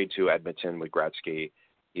that trade to Edmonton with Gretzky.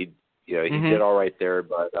 He did all right there,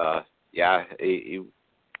 but he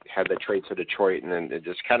had the trade to Detroit, and then it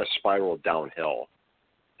just kind of spiraled downhill.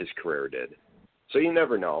 His career did. So you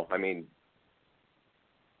never know. I mean,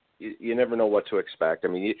 you never know what to expect. I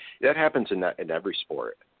mean, that happens in every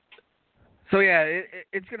sport. So yeah,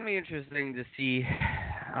 it's going to be interesting to see,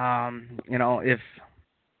 if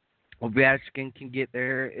Ovechkin can get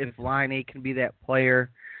there, if Laine can be that player.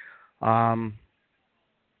 I'm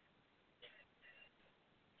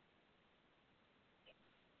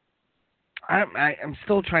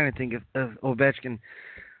still trying to think of Ovechkin.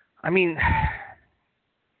 I mean,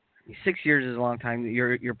 6 years is a long time.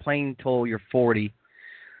 You're playing till you're 40,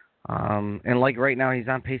 and like right now he's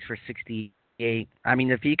on pace for 68. I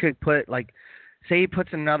mean, if he could put say he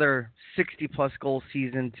puts another 60-plus goal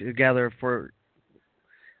season together for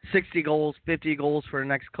 60 goals, 50 goals for the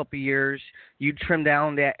next couple of years, you trim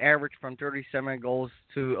down that average from 37 goals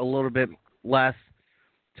to a little bit less,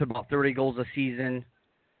 to about 30 goals a season.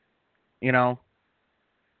 I don't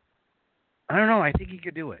know. I think he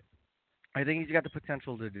could do it. I think he's got the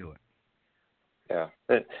potential to do it. Yeah.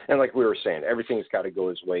 And like we were saying, everything's got to go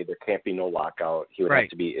his way. There can't be no lockout. He would have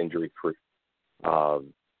to be injury-free.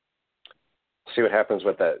 See what happens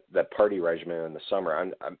with that party regimen in the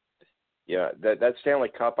summer. That Stanley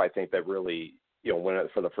Cup, I think that really, win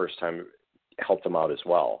it for the first time helped him out as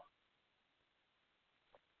well.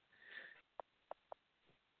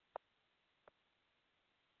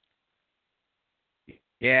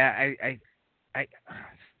 Yeah, I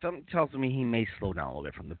something tells me he may slow down a little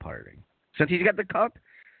bit from the partying. Since he's got the cup,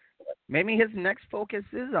 maybe his next focus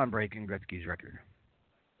is on breaking Gretzky's record.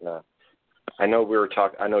 Yeah, I know you were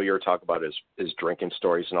talking about his drinking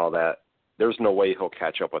stories and all that. There's no way he'll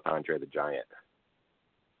catch up with Andre the Giant.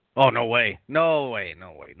 Oh, no way. No way.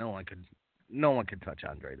 No one could touch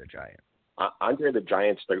Andre the Giant. Andre the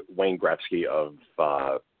Giant's the Wayne Gretzky of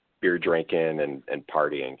beer drinking and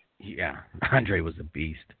partying. Yeah, Andre was a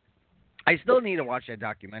beast. I still need to watch that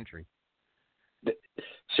documentary.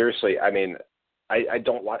 Seriously, I mean, I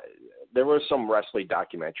don't watch. There were some wrestling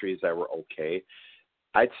documentaries that were okay.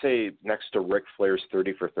 I'd say next to Ric Flair's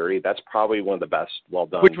 30 for 30, that's probably one of the best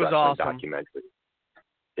well-done Which was wrestling awesome. documentaries.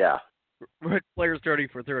 Yeah. Ric Flair's 30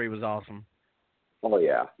 for 30 was awesome. Oh,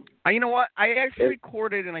 yeah. You know what? I actually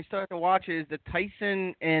recorded and I started to watch it. Is the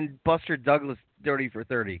Tyson and Buster Douglas 30 for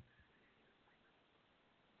 30.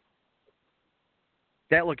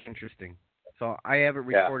 That looked interesting. So I have it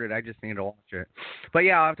recorded. Yeah. I just need to watch it. But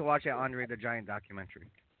yeah, I'll have to watch that Andre the Giant documentary.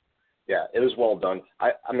 Yeah, it was well done.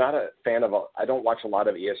 I'm not a fan of. I don't watch a lot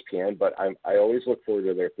of ESPN, but I always look forward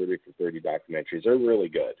to their 30 for 30 documentaries. They're really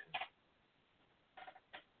good.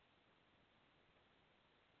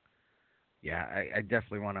 Yeah, I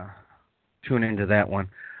definitely want to tune into that one.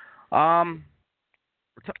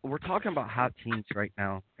 We're talking about hot teams right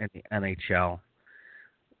now in the NHL.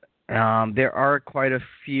 There are quite a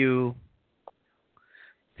few.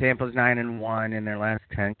 Tampa's 9-1 in their last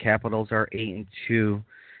 10. Capitals are 8-2.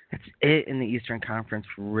 That's it in the Eastern Conference,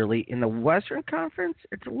 really. In the Western Conference,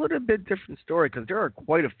 it's a little bit different story because there are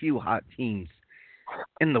quite a few hot teams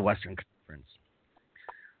in the Western Conference.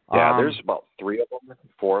 Yeah, there's about 3 of them,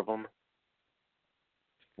 4 of them.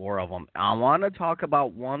 4 of them. I want to talk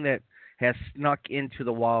about one that has snuck into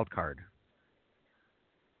the wild card.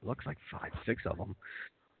 Looks like 5, 6 of them.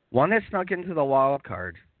 One that snuck into the wild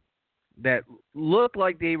card that looked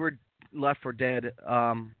like they were left for dead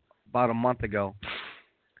about a month ago.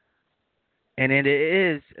 And it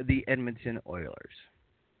is the Edmonton Oilers.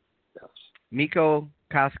 Yes. Mikko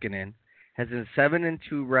Koskinen has a 7-2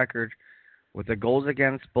 record with the goals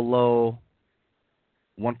against below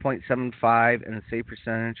 1.75 and a save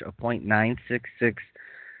percentage of .966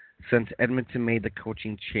 since Edmonton made the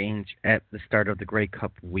coaching change at the start of the Grey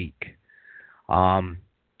Cup week.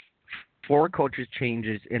 4 coaches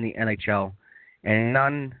changes in the NHL, and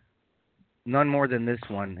none more than this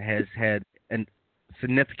one has had a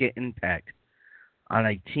significant impact on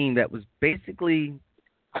a team that was basically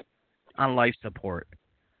on life support.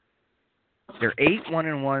 They're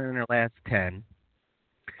 8-1-1 in their last 10.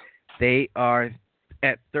 They are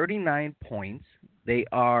at 39 points. They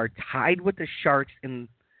are tied with the Sharks in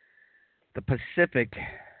the Pacific.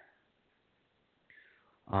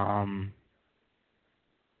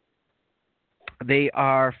 They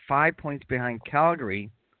are 5 points behind Calgary,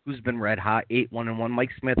 who's been red hot, 8-1-1. Mike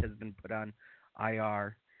Smith has been put on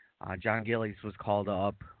IR. John Gillies was called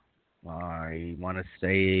up, I want to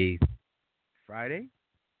say Friday.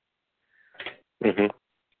 Mm-hmm.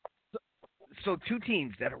 So 2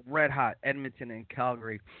 teams that are red hot, Edmonton and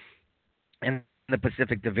Calgary, in the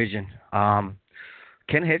Pacific Division.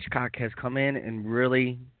 Ken Hitchcock has come in and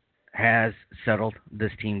really has settled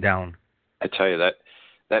this team down. I tell you,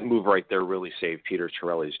 that move right there really saved Peter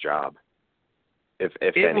Chiarelli's job, if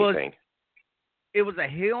anything. It was a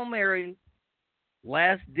Hail Mary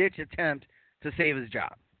last-ditch attempt to save his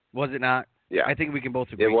job, was it not? Yeah. I think we can both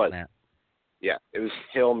agree on that. Yeah, it was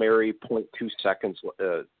Hail Mary, 0.2 seconds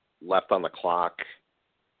left on the clock,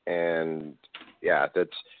 and that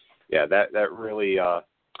really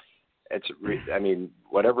I mean,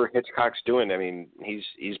 whatever Hitchcock's doing, I mean,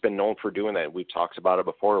 he's been known for doing that. We've talked about it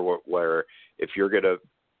before, where if you're gonna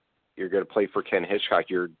play for Ken Hitchcock,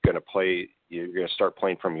 you're gonna start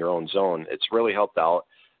playing from your own zone. It's really helped out.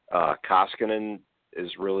 Koskinen is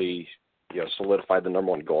really solidified the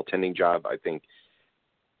number 1 goaltending job. I think,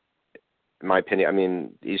 in my opinion, I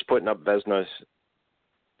mean, he's putting up Vezina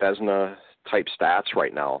type stats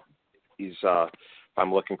right now. He's if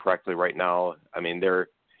I'm looking correctly right now, I mean they're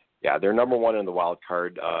number 1 in the wild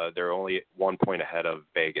card. They're only 1 point ahead of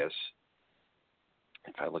Vegas.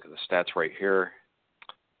 If I look at the stats right here,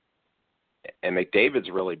 and McDavid's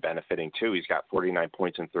really benefiting too. He's got 49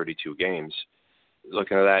 points in 32 games.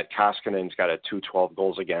 Looking at that, Koskinen's got a .212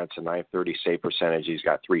 goals against, a .930 save percentage. He's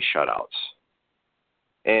got 3 shutouts.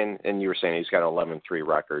 And you were saying he's got an 11-3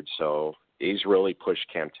 record, so he's really pushed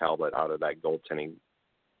Cam Talbot out of that goaltending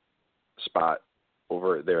spot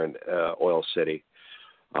over there in Oil City.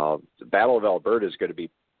 The Battle of Alberta is going to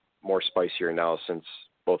be more spicier now since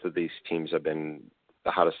both of these teams have been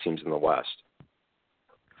the hottest teams in the West.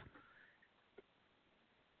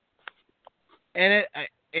 And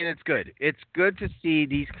it's good. It's good to see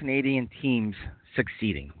these Canadian teams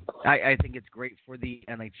succeeding. I think it's great for the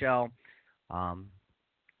NHL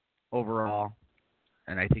overall,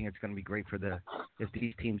 and I think it's going to be great if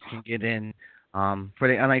these teams can get in for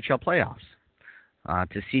the NHL playoffs.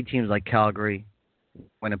 To see teams like Calgary,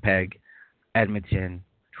 Winnipeg, Edmonton,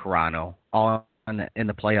 Toronto, all in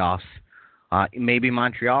the playoffs Maybe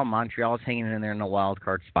Montreal. Montreal's hanging in there in the wild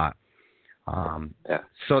card spot.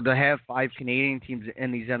 So to have 5 Canadian teams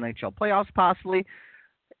in these NHL playoffs, possibly,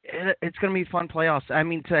 it's going to be fun playoffs. I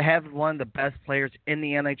mean, to have one of the best players in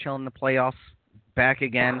the NHL in the playoffs back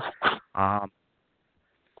again.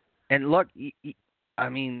 And look, I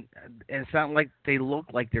mean, it's not like they look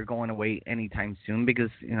like they're going away anytime soon because,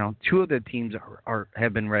 2 of the teams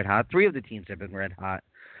have been red hot. 3 of the teams have been red hot.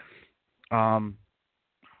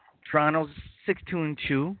 Toronto's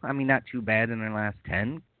 6-2-2. I mean, not too bad in their last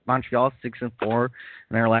 10. Montreal's 6-4 in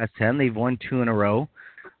their last 10. They've won 2 in a row.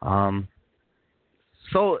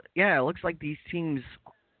 So, yeah, it looks like these teams,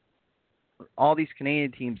 all these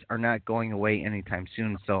Canadian teams, are not going away anytime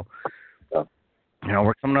soon. So,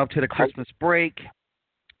 we're coming up to the Christmas break.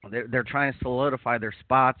 They're trying to solidify their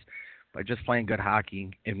spots by just playing good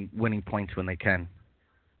hockey and winning points when they can.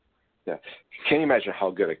 Yeah. Can you imagine how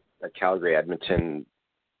good a Calgary-Edmonton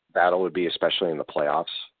battle would be, especially in the playoffs?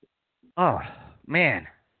 Oh, man.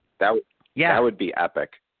 That would be epic.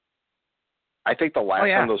 I think the last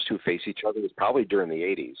time those two faced each other was probably during the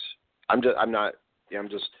 80s. I'm just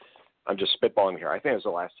spitballing here. I think it was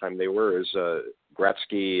the last time they were. It was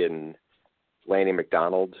Gretzky and Lanny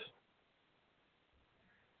McDonald.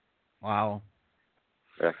 Wow.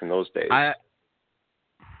 Back in those days.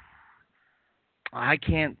 I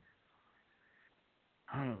can't.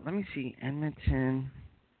 Let me see. Edmonton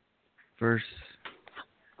versus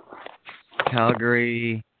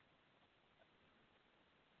Calgary.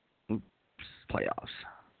 Playoffs.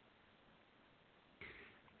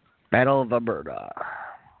 Battle of Alberta.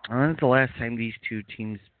 When's the last time these two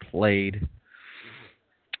teams played?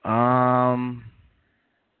 I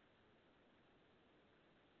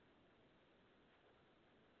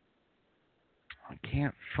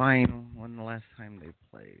can't find when the last time they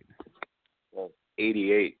played. Well,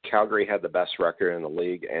 88. Calgary had the best record in the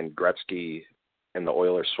league, and Gretzky and the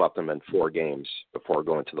Oilers swept them in 4 games before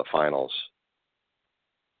going to the finals.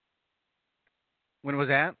 When was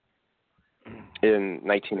that? In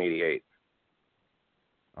 1988.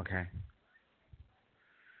 Okay.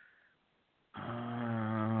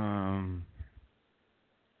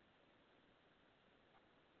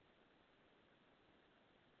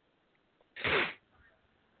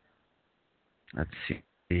 Let's see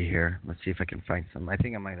here. Let's see if I can find some. I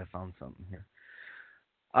think I might have found something here.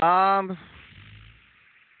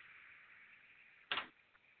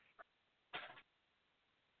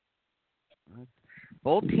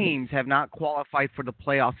 Both teams have not qualified for the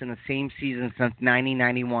playoffs in the same season since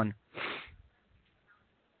 1991.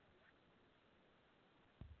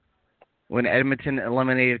 When Edmonton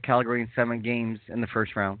eliminated Calgary in 7 games in the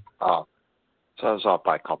first round. Oh, so I was off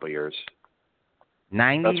by a couple of years.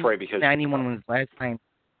 That's right, because 91 was the last time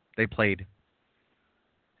they played.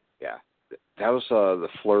 Yeah, that was the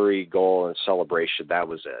Fleury goal and celebration. That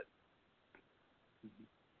was it.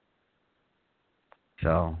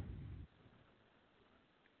 So,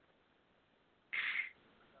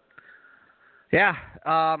 yeah,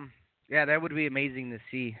 that would be amazing to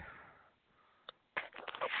see.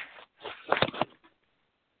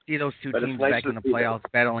 See those two teams back in the playoffs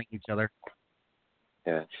battling each other.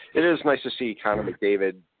 Yeah, it is nice to see Connor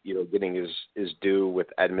McDavid, getting his due with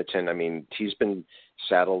Edmonton. I mean, he's been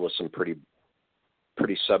saddled with some pretty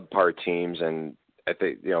subpar teams, and I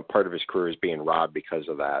think part of his career is being robbed because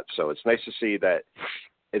of that. So it's nice to see that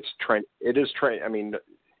it is trend. I mean,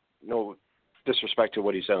 no disrespect to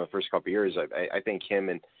what he's done in the first couple of years. I think him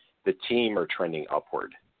and the team are trending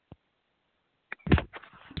upward.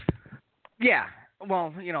 Yeah.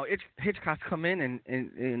 Well, Hitchcock's come in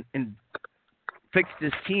and fixed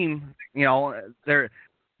this team.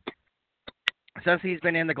 Since he's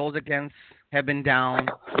been in, the goals against have been down.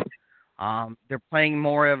 They're playing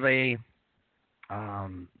more of a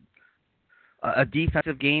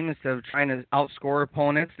defensive game instead of trying to outscore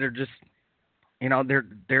opponents. They're just,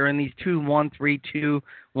 they're in these 2-1, 3-2,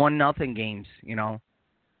 1-0 games.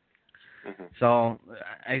 Mm-hmm. So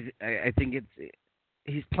I think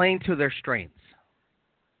he's playing to their strengths.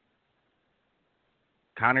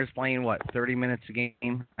 Connor's playing, 30 minutes a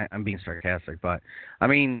game? I'm being sarcastic, but, I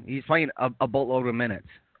mean, he's playing a boatload of minutes.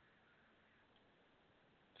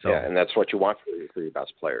 So, yeah, and that's what you want for your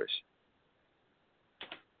best players.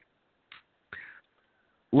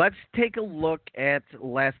 Let's take a look at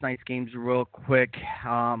last night's games real quick.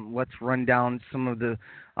 Let's run down some of the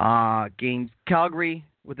games. Calgary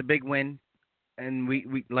with a big win, and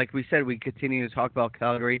we like we said, we continue to talk about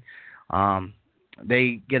Calgary.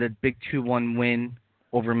 They get a big 2-1 win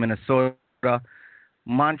over Minnesota.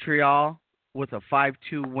 Montreal with a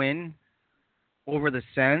 5-2 win over the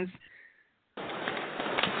Sens.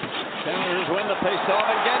 Senators win the faceoff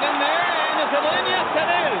and get in there, and it in? Yes, it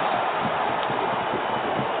is.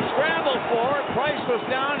 Scrambled for it. Price was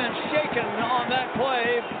down and shaken on that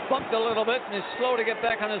play. Bumped a little bit and is slow to get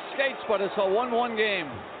back on his skates, but it's a 1-1 game.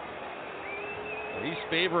 He's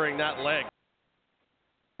favoring that leg.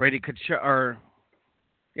 Brady Tkachuk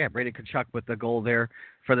with the goal there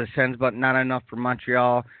for the Sens, but not enough for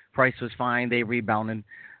Montreal. Price was fine. They rebounded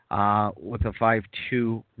with a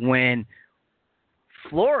 5-2 win.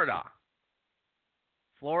 Florida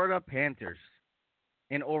Panthers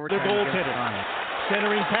in overtime. The goaltender.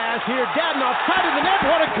 Centering pass here. Dadonov side of the net.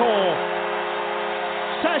 What a goal.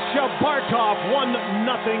 Sasha Barkov,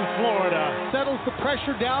 1-0 Florida. Settles the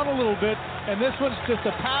pressure down a little bit, and this one's just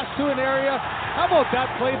a pass to an area. How about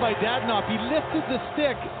that play by Dadonov? He lifted the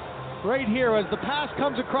stick right here. As the pass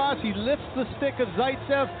comes across, he lifts the stick of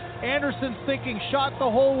Zaitsev. Anderson's thinking shot the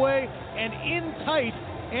whole way, and in tight,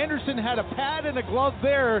 Anderson had a pad and a glove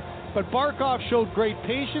there, but Barkov showed great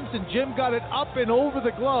patience, and Jim got it up and over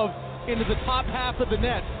the glove into the top half of the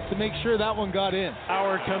net to make sure that one got in.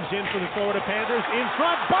 Howard comes in for the Florida Panthers. In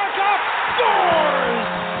front, Barkov scores!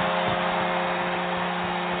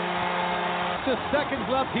 Just seconds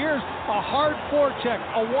left. Here's a hard forecheck,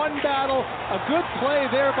 a one battle, a good play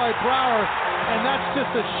there by Brouwer, and that's just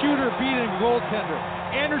a shooter beating goaltender.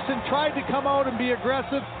 Anderson tried to come out and be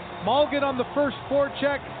aggressive. Mulligan on the first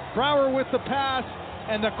forecheck, Brouwer with the pass,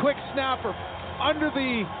 and the quick snapper under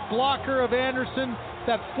the blocker of Anderson.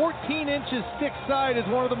 That 14 inches stick side is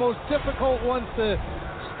one of the most difficult ones to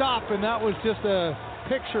stop, and that was just a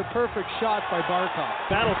picture-perfect shot by Barkov.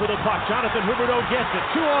 Battle for the puck. Jonathan Huberdeau gets it.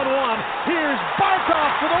 2-on-1. Here's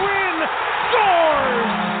Barkov for the win. Scores!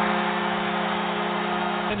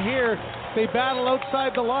 And here, they battle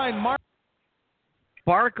outside the line.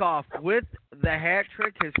 Barkov with the hat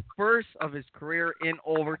trick, his first of his career in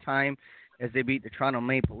overtime as they beat the Toronto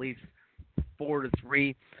Maple Leafs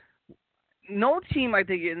 4-3. No team, I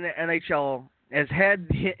think, in the NHL has had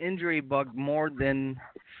the injury bug more than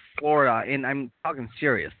Florida, and I'm talking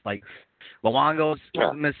serious. Like, Luongo's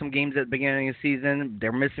missed some games at the beginning of the season.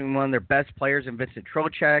 They're missing one of their best players in Vincent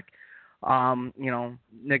Trocheck.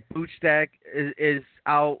 Nick Buchstak is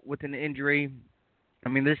out with an injury. I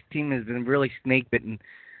mean, this team has been really snake-bitten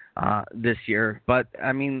this year. But,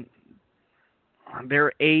 I mean,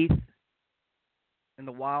 they're 8th in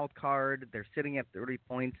the wild card. They're sitting at 30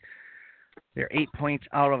 points. They're 8 points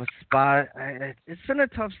out of a spot. It's been a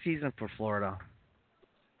tough season for Florida.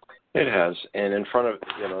 It has. And in front of,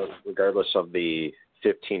 regardless of the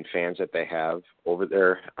 15 fans that they have over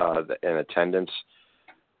there in attendance,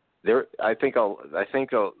 I think a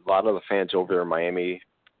lot of the fans over there in Miami,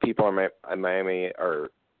 people in Miami are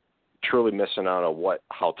truly missing out on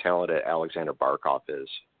how talented Alexander Barkov is.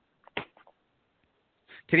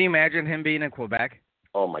 Can you imagine him being in Quebec?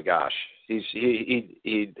 Oh my gosh,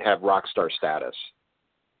 he'd have rock star status.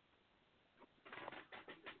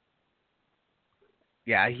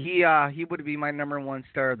 Yeah, he would be my number one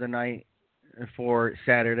star of the night for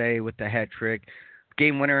Saturday with the hat trick,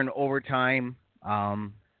 game winner in overtime.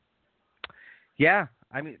 Yeah,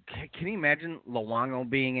 I mean, can you imagine Luongo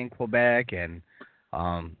being in Quebec and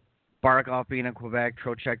Barkov being in Quebec,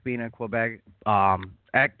 Trocheck being in Quebec,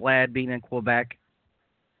 Ekblad being in Quebec?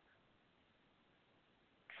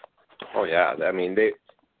 Oh yeah, I mean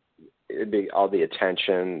it'd be all the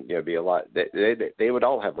attention. It'd be a lot. They would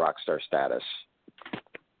all have rock star status.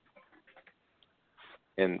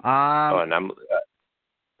 And I'm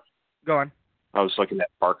go on. I was looking at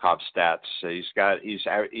Barkov's stats. He's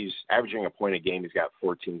averaging a point a game. He's got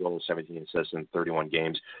 14 goals, 17 assists in 31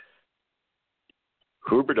 games.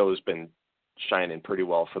 Huberdeau's been shining pretty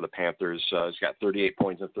well for the Panthers. He's got 38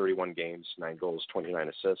 points in 31 games, 9 goals, 29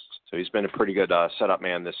 assists. So he's been a pretty good setup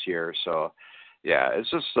man this year. So, yeah, it's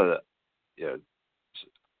just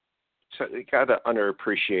kind of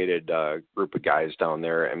underappreciated group of guys down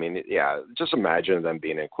there. I mean, yeah, just imagine them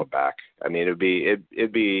being in Quebec. I mean, it'd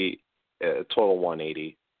be a total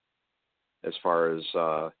 180 as far as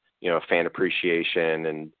fan appreciation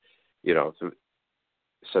and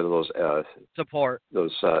instead of those support,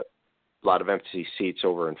 those a lot of empty seats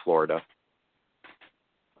over in Florida.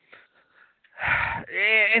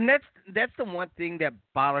 And that's the one thing that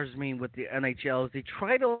bothers me with the NHL is they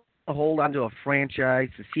try to hold on to a franchise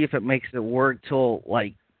to see if it makes it work till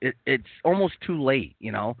like it's almost too late,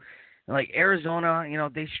 Like Arizona,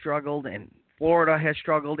 they struggled, and Florida has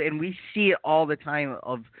struggled, and we see it all the time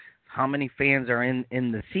of how many fans are in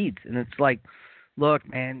the seats, and it's like, look,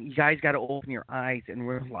 man, you guys got to open your eyes and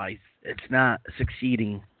realize it's not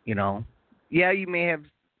succeeding, Yeah, you may have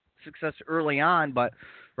success early on, but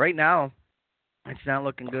right now it's not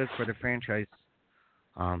looking good for the franchise.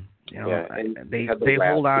 They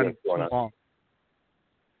hold on too long.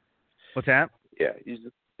 What's that? Yeah,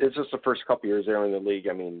 it's just the first couple years there in the league.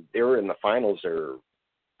 I mean, they were in the finals their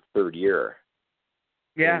third year.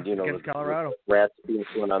 Yeah, and, against Colorado. The Rats being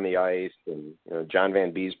thrown on the ice, and John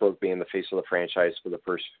Van Beesbrook being the face of the franchise for the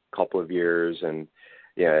first couple of years, and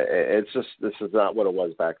it's just this is not what it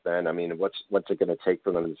was back then. I mean, what's it going to take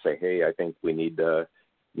for them to say, hey, I think we need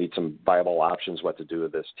some viable options what to do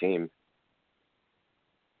with this team?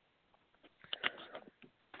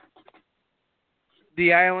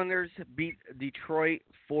 The Islanders beat Detroit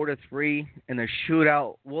 4-3 in a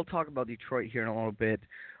shootout. We'll talk about Detroit here in a little bit.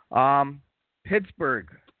 Pittsburgh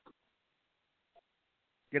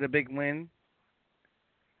get a big win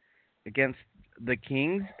against the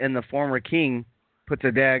Kings, and the former King puts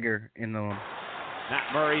a dagger in them.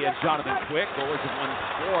 Matt Murray and Jonathan Quick. Goalies have won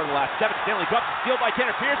 4 in the last 7. Stanley Cup steal by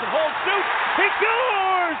Tanner Pearson. Holds shoot. He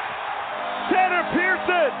scores! Tanner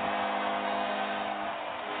Pearson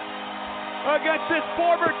against his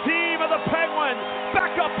former team of the Penguins.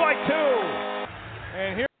 Back up by 2.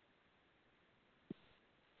 And here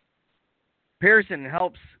Pearson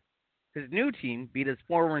helps his new team beat his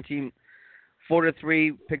former team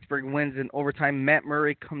 4-3. Pittsburgh wins in overtime. Matt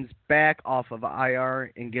Murray comes back off of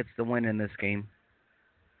IR and gets the win in this game.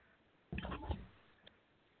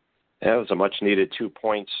 Yeah, it was a much-needed 2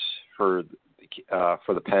 points for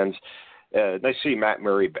the Pens. Nice to see Matt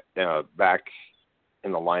Murray back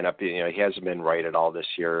in the lineup. He hasn't been right at all this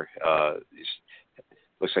year.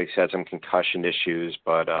 Looks like he's had some concussion issues,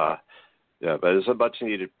 but it's a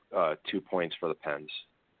much-needed 2 points for the Pens.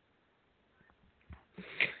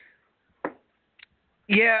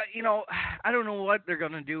 Yeah, I don't know what they're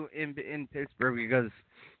going to do in Pittsburgh because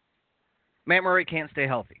Matt Murray can't stay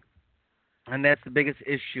healthy, and that's the biggest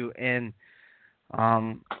issue. And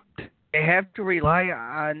they have to rely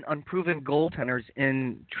on unproven goaltenders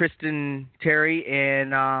in Tristan Terry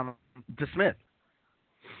and DeSmith.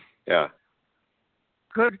 Yeah.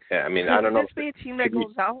 Could I don't know. Could this be a team that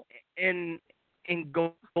goes out and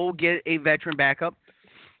go get a veteran backup?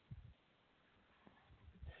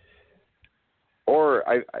 Or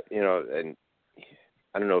and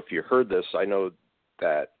I don't know if you heard this. I know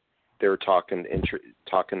that they were talking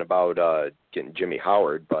about getting Jimmy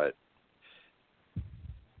Howard, but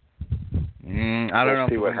I don't know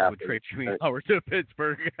if what would trade Jimmy Howard to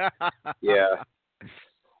Pittsburgh. Yeah.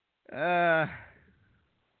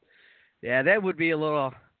 Yeah, that would be a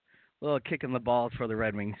little kick in the balls for the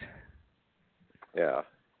Red Wings. Yeah.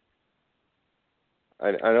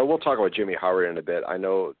 I know we'll talk about Jimmy Howard in a bit. I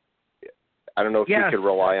don't know if you could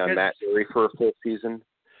rely on Matt Murray for a full season,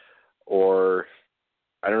 or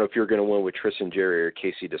I don't know if you're going to win with Tristan Jerry or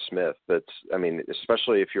Casey DeSmith.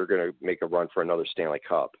 Especially if you're going to make a run for another Stanley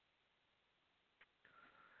Cup.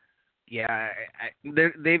 Yeah,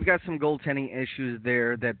 they've got some goaltending issues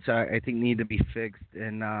there that I think need to be fixed,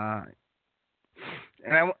 and I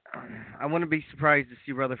wouldn't be surprised to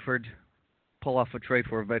see Rutherford pull off a trade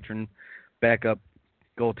for a veteran backup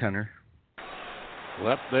goaltender.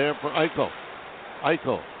 Left there for Eichel.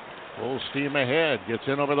 Eichel full steam ahead, gets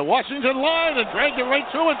in over the Washington line and dragged it right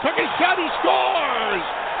through and took his shot. He scores!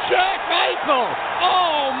 Jack Eichel!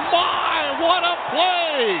 Oh my, what a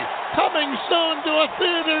play! Coming soon to a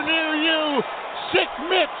theater near you. Sick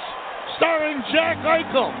Mitts, starring Jack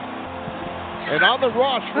Eichel. And on the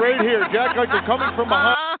rush right here, Jack Eichel coming from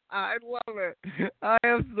behind. I love it. I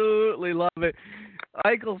absolutely love it.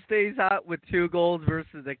 Eichel stays hot with 2 goals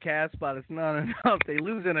versus the Cats, but it's not enough. They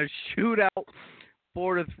lose in a shootout,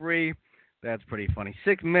 4-3. That's pretty funny.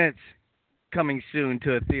 6 minutes coming soon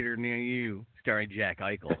to a theater near you, starring Jack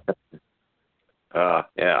Eichel.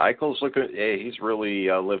 Eichel's looking. He's really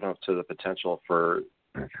living up to the potential for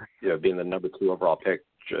being the number 2 overall pick,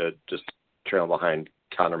 just trailing behind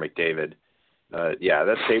Connor McDavid.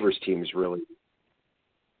 That Sabres team is really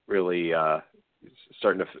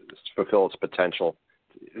starting to fulfill its potential.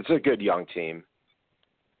 It's a good young team.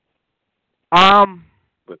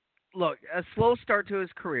 Look, a slow start to his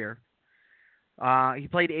career. He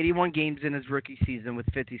played 81 games in his rookie season with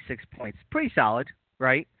 56 points. Pretty solid,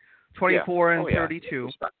 right? 24 and 32.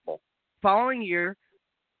 Following year,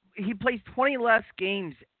 he plays 20 less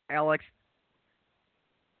games, Alex,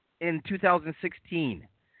 in 2016.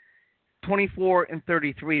 24 and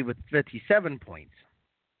 33 with 57 points.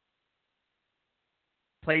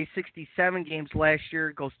 Plays 67 games last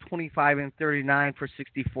year, goes 25 and 39 for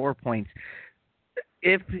 64 points.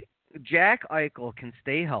 If Jack Eichel can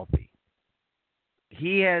stay healthy,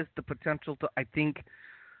 he has the potential to, I think,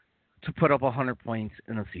 to put up 100 points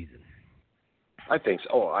in a season. I think so.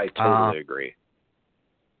 Oh, I totally agree.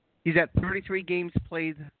 He's at 33 games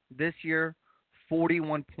played this year,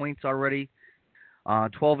 41 points already,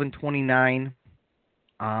 12 and 29.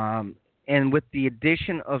 and with the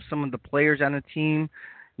addition of some of the players on the team,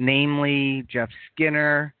 namely Jeff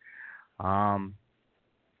Skinner,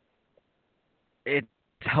 it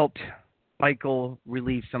helped Eichel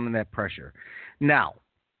relieve some of that pressure. Now,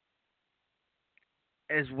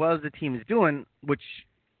 as well as the team is doing, which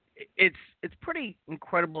it's pretty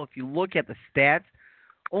incredible if you look at the stats,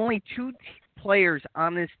 only two players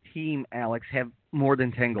on this team, Alex, have more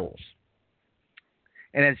than 10 goals.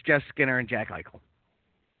 And it's Jeff Skinner and Jack Eichel.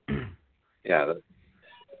 Yeah,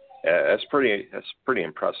 that's pretty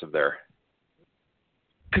impressive there.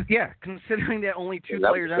 Yeah, considering that only two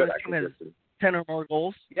players on this team has 10 or more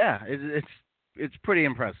goals, yeah, it's pretty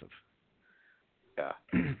impressive. Yeah,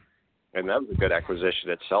 and that was a good acquisition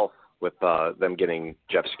itself with them getting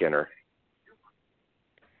Jeff Skinner.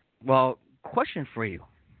 Well, question for you.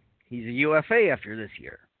 He's a UFA after this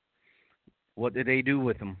year. What did they do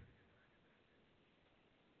with him?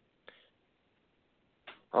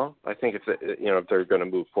 Well, I think if they're going to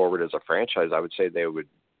move forward as a franchise, I'd say they would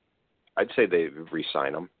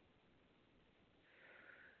re-sign him.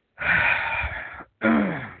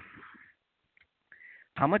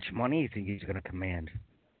 How much money do you think he's going to command?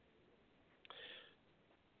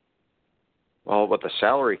 Well, with the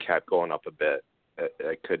salary cap going up a bit,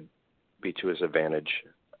 it could be to his advantage.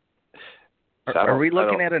 Are we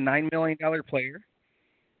looking at a $9 million player?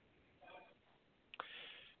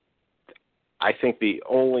 I think the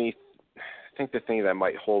thing that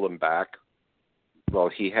might hold him back, well,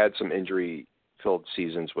 he had some injury-filled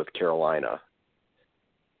seasons with Carolina,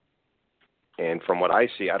 and from what I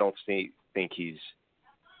see, I don't think he's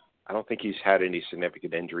had any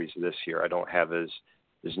significant injuries this year. I don't have his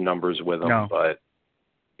numbers with him, but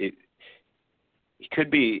he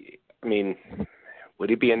could be. I mean,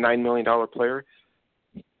 would he be a $9 million player?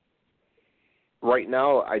 Right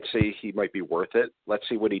now, I'd say he might be worth it. Let's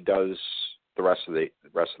see what he does the rest of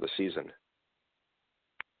the season.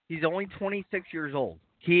 He's only 26 years old.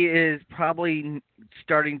 He is probably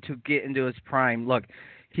starting to get into his prime. Look,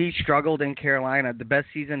 he struggled in Carolina. The best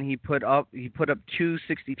season he put up 2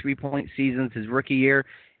 63-point seasons his rookie year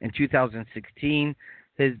in 2016.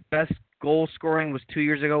 His best goal scoring was 2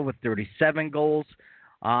 years ago with 37 goals.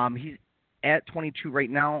 He's at 22 right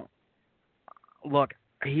now. Look,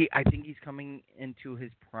 I think he's coming into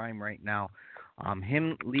his prime right now.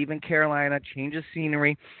 Him leaving Carolina, change of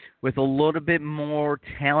scenery, with a little bit more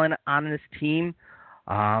talent on this team.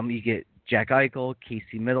 You get Jack Eichel,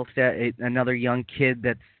 Casey Middlestat, another young kid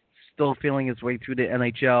that's still feeling his way through the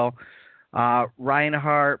NHL.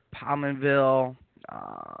 Reinhart, Pominville,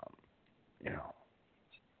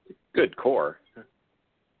 good core.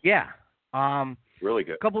 Yeah. Really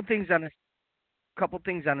good. Couple things on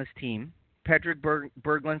his team. Patrick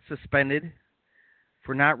Berglund suspended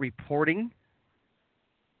for not reporting.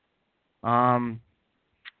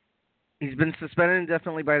 He's been suspended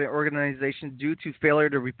indefinitely by the organization due to failure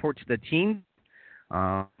to report to the team.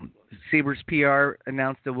 Sabres PR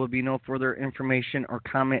announced there will be no further information or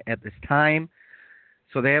comment at this time.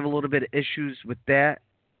 So they have a little bit of issues with that.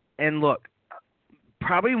 And look,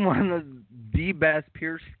 probably one of the best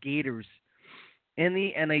pure skaters in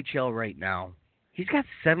the NHL right now. He's got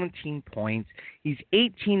 17 points. He's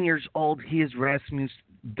 18 years old. He is Rasmus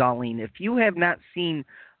Dahlin. If you have not seen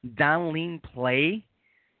Dahlin play,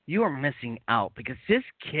 you are missing out because this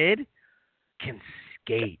kid can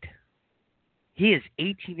skate. He is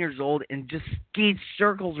 18 years old and just skates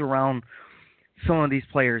circles around some of these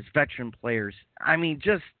players, veteran players. I mean,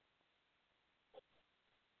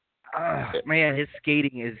 man, his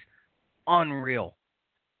skating is unreal.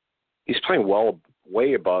 He's playing well,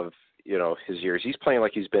 way above his years. He's playing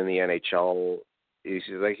like he's been in the NHL. He's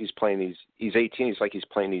 18. He's like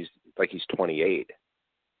he's 28.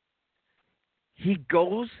 He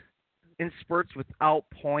goes in spurts without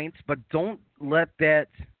points, but don't let that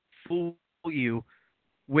fool you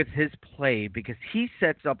with his play because he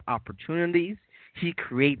sets up opportunities. He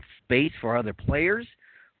creates space for other players.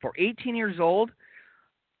 For 18 years old,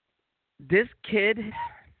 this kid,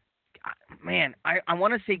 man, I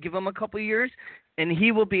want to say give him a couple of years, and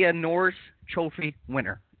he will be a Norris Trophy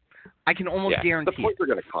winner. I can almost guarantee the points are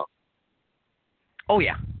going to come. Oh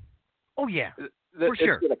yeah, for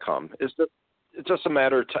sure. It's going to come. It's just a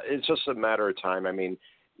matter of time. I mean,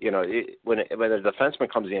 when a defenseman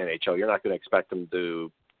comes in the NHL, you're not going to expect him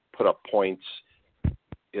to put up points,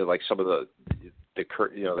 like some of the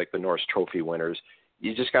like the Norris Trophy winners.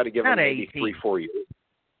 You just got to give him maybe 3-4 years.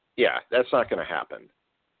 Yeah, that's not going to happen.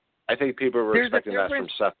 I think people were expecting that from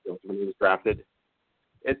Seth when he was drafted.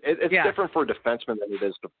 It's different for defensemen than it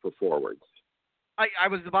is for forwards. I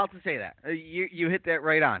was about to say that. You hit that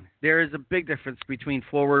right on. There is a big difference between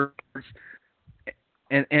forwards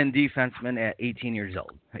and defensemen at 18 years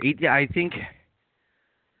old. I think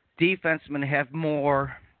defensemen have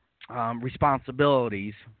more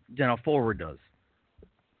responsibilities than a forward does.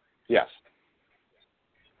 Yes.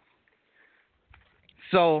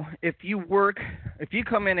 So if you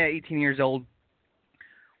come in at 18 years old,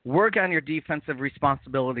 work on your defensive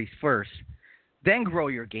responsibilities first, then grow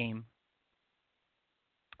your game.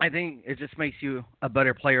 I think it just makes you a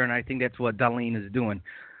better player, and I think that's what Dahlin is doing.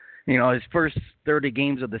 You know, his first 30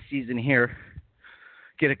 games of the season here,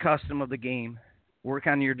 get accustomed to the game, work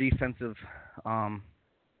on your defensive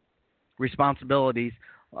responsibilities.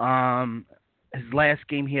 His last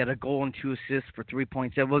game, he had a goal and 2 assists for 3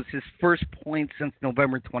 points. That was his first point since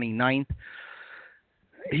November 29th.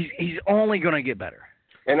 He's only going to get better.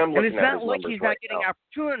 And it's not like he's not getting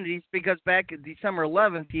opportunities, because back December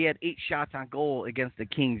 11th, he had 8 shots on goal against the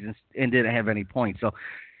Kings and didn't have any points. So,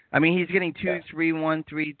 I mean, he's getting 2, 3, 1,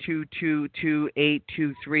 3, 2, 2, 2, 8,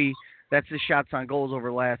 2, 3. That's his shots on goals over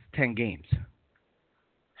the last 10 games.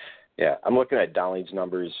 Yeah, I'm looking at Dahlin's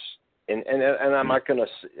numbers, and I'm not going to.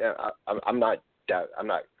 I'm not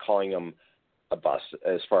calling him a bust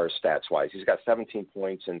as far as stats wise. He's got 17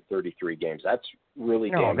 points in 33 games. That's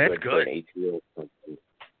really damn good for an 18-year-old.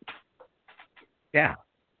 Yeah.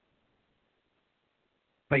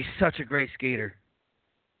 But he's such a great skater.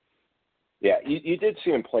 Yeah, you did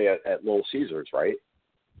see him play at Little Caesars, right?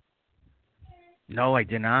 No, I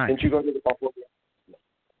did not. Didn't you go to the Buffalo game?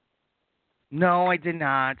 No, I did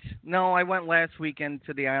not. No, I went last weekend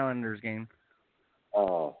to the Islanders game.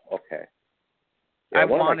 Oh, okay. Yeah, I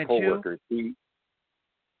one wanted of my coworkers, to.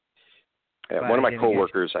 One of my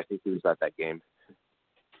coworkers, I think he was at that game.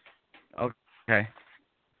 Okay.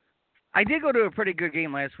 I did go to a pretty good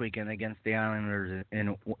game last weekend against the Islanders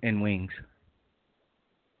in Wings.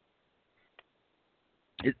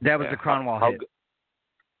 That was the Cronwall hit.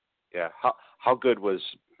 Yeah. How good was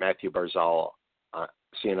Matthew Barzal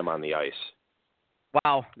seeing him on the ice?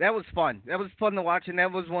 Wow, that was fun. That was fun to watch, and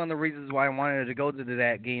that was one of the reasons why I wanted to go to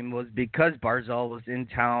that game, was because Barzal was in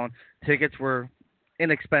town. Tickets were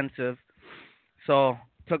inexpensive. So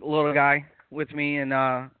took a little guy with me,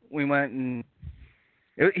 and we went, and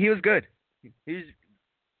he was good. He's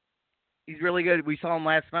really good. We saw him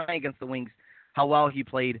last night against the Wings, how well he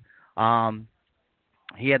played.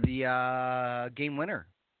 He had the game winner.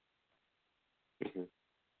 Mm-hmm.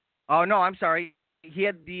 Oh, no, I'm sorry. He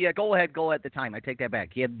had the goal-ahead goal at the time. I take that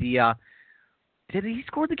back. He had the did he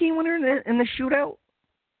score the game winner in the shootout?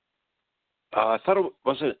 I thought it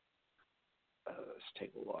wasn't. Let's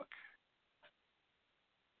take a look.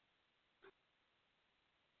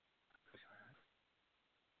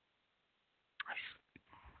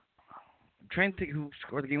 I'm trying to think who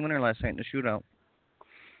scored the game winner last night in the shootout.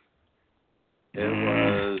 It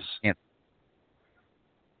was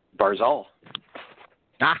Barzal.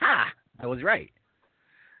 Aha! I was right.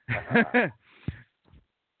 He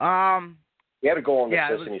had a goal on the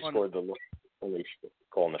assist, and he fun. scored the only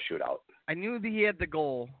goal in the shootout. I knew that he had the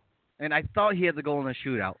goal, and I thought he had the goal in the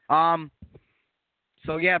shootout.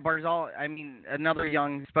 So yeah, Barzal. I mean, another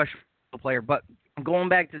young special player. But going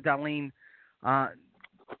back to Dahlin,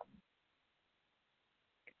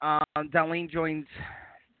 Dahlin joins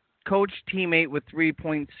coach teammate with 3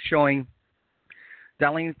 points, showing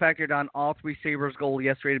Dahlin factored on all 3 Sabres goals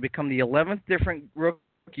yesterday to become the 11th different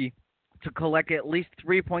rookie to collect at least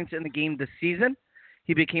 3 points in the game this season.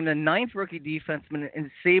 He became the 9th rookie defenseman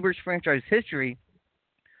in Sabres franchise history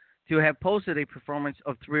to have posted a performance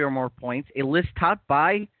of 3 or more points, a list topped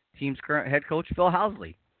by team's current head coach Phil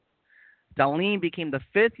Housley. Dahlin became the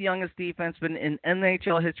 5th youngest defenseman in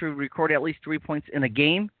NHL history to record at least 3 points in a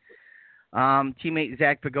game. Teammate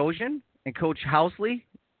Zach Bogosian and Coach Housley,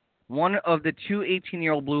 one of the 2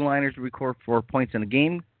 18-year-old Blue Liners to record 4 points in a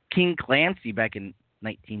game. King Clancy back in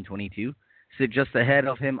 1922 sit just ahead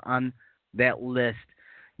of him on that list.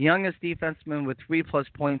 Youngest defenseman with 3+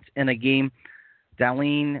 points in a game.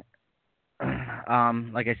 Dahlin,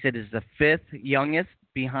 like I said, is the 5th youngest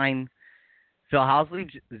behind Phil Housley,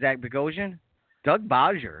 Zach Bogosian, Doug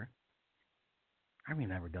Bauer. I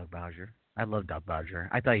remember Doug Bauer. I love Doug Bauer.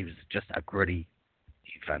 I thought he was just a gritty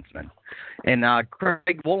defenseman. And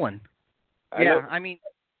Craig Woolen. Yeah, I mean,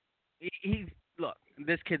 look,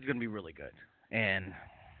 this kid's going to be really good. And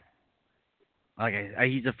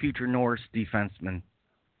he's a future Norris defenseman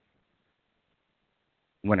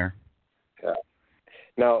winner. Yeah.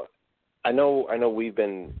 Now, I know we've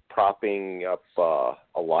been propping up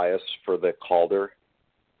Elias for the Calder,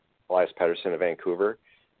 Elias Pettersson of Vancouver.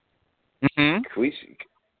 Mm-hmm.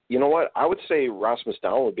 You know what? I would say Rasmus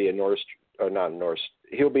Dahlin would be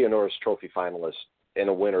he'll be a Norris Trophy finalist and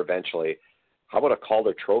a winner eventually. How about a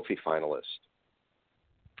Calder Trophy finalist?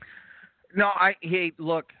 No,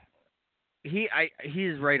 look, he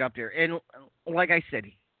is right up there, and like I said,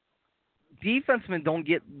 defensemen don't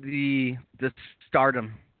get the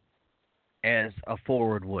stardom as a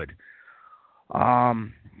forward would.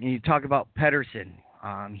 You talk about Pettersson.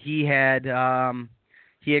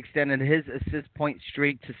 He extended his assist point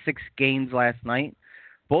streak to 6 games last night,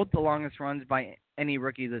 both the longest runs by any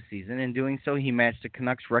rookie this season. In doing so, he matched the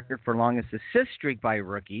Canucks record for longest assist streak by a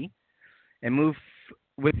rookie and moved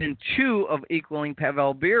within 2 of equaling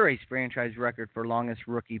Pavel Bure's franchise record for longest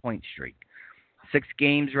rookie point streak. 6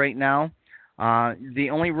 games right now. The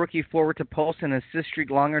only rookie forward to post an assist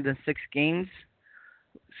streak longer than 6 games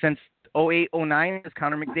since 08-09 is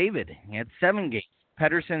Connor McDavid. He had 7 games.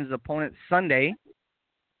 Pettersson's opponent Sunday,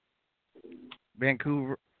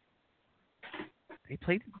 Vancouver. They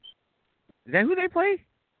played. Is that who they play?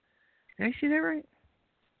 Did I see that right?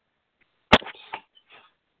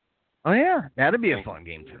 Oh yeah, that'll be a fun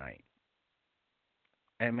game tonight.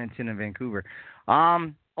 Edmonton and Vancouver.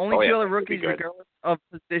 Only 2 other rookies, regardless of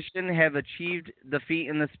position, have achieved the feat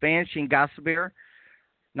in the span. Shane Gossaber,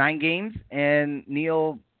 9 games, and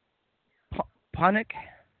Neil Pionk,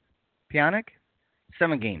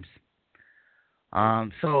 7 games.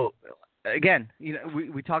 So again,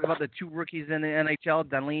 we talk about the 2 rookies in the NHL,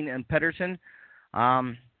 Dahlin and Pettersson.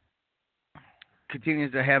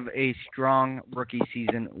 Continues to have a strong rookie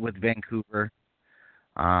season with Vancouver.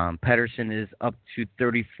 Pettersson is up to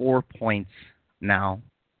 34 points now.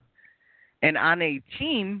 And on a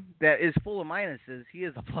team that is full of minuses, he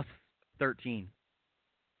is a plus 13.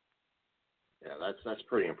 Yeah, that's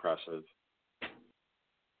pretty impressive.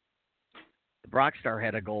 The Brockstar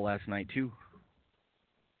had a goal last night too.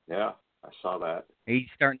 Yeah, I saw that. He's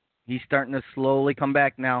starting to slowly come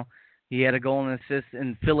back now. He had a goal and assist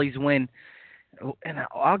in Philly's win. And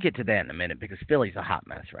I'll get to that in a minute because Philly's a hot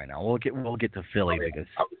mess right now. We'll get to Philly because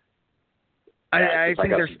I think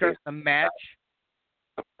they're starting to match.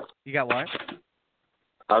 You got what?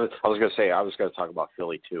 I was going to say I was going to talk about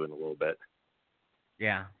Philly too in a little bit.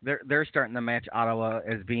 Yeah, they're starting to match Ottawa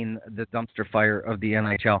as being the dumpster fire of the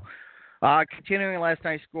NHL. Continuing last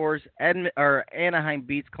night's scores, Anaheim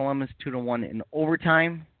beats Columbus 2-1 in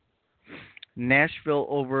overtime. Nashville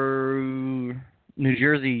over New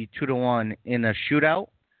Jersey 2-1 in a shootout.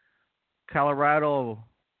 Colorado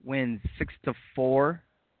wins 6-4,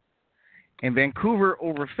 and Vancouver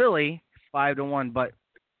over Philly 5-1. But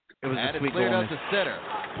it was a sweet goal. And it's cleared out to center.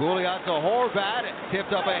 Pouliot to Horvat,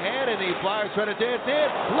 tipped up ahead, and the Flyers try to dance in.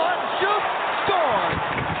 Lawton shoots, scores.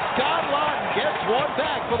 Scott Lawton gets one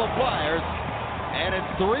back for the Flyers, and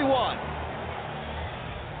it's 3-1.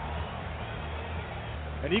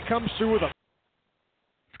 And he comes through with a.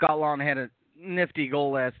 Scott Lawton had a nifty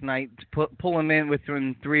goal last night to pull him in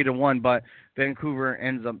within 3-1, but Vancouver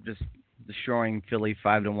ends up just destroying Philly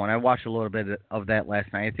 5-1. I watched a little bit of that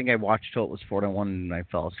last night. I think I watched till it was 4-1 and I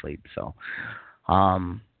fell asleep. So,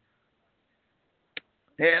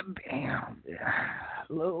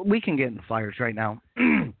 we can get in the Flyers right now.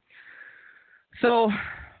 So,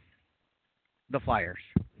 the Flyers.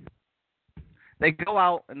 They go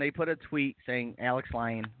out and they put a tweet saying Alex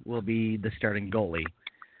Lyon will be the starting goalie.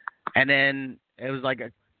 And then it was like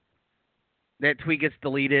that tweet gets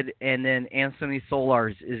deleted, and then Anthony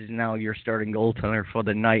Solars is now your starting goaltender for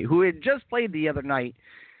the night, who had just played the other night.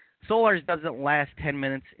 Solars doesn't last 10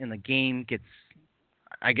 minutes in the game.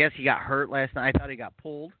 I guess he got hurt last night. I thought he got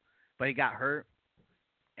pulled, but he got hurt,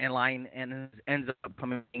 and Lyon ends up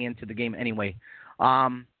coming into the game anyway.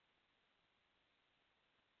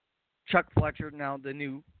 Chuck Fletcher, now the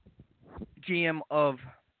new GM of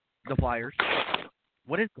the Flyers.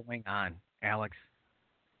 What is going on, Alex?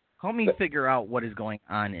 Help me figure out what is going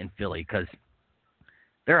on in Philly, because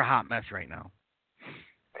they're a hot mess right now.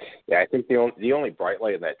 Yeah, I think the only bright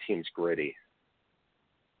light in that team's Gritty.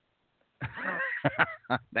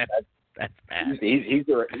 That's bad. He's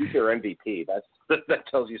their MVP. That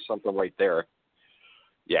tells you something right there.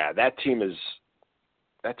 Yeah, that team is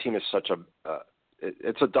such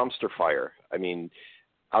it's a dumpster fire. I mean,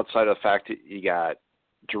 outside of the fact that you got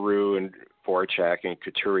Giroux and Voracek and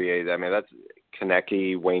Couturier, I mean, that's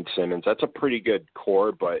Konecny, Wayne Simmons. That's a pretty good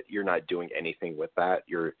core, but you're not doing anything with that.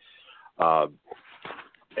 You're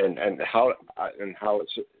and how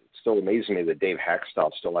it's still amazing me that Dave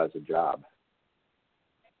Hackstall still has a job.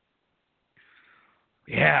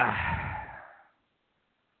 Yeah,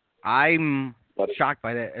 I'm shocked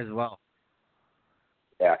by that as well.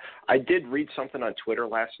 Yeah, I did read something on Twitter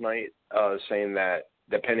last night saying that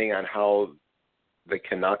depending on how the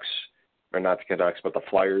Canucks, or not the Canucks, but the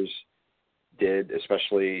Flyers did,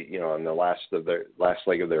 especially in the last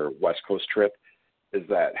leg of their West Coast trip, is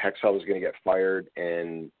that Hextall was going to get fired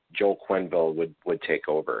and Joe Quenneville would take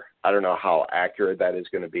over. I don't know how accurate that is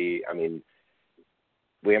going to be. I mean,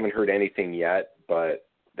 we haven't heard anything yet, but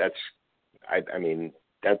that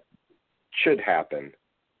should happen.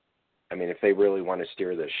 I mean, if they really want to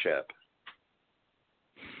steer this ship.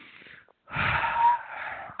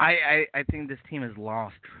 I think this team is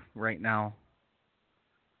lost right now.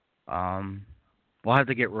 We'll have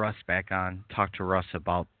to get Russ back on, talk to Russ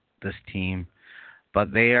about this team.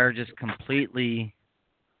 But they are just completely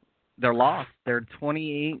 – they're lost. They're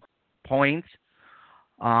 28 points.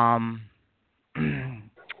 I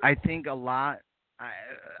think a lot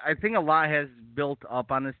has built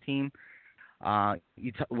up on this team.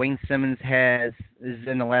 Wayne Simmons is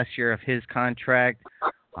in the last year of his contract.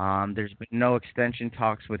 There's been no extension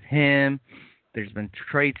talks with him. There's been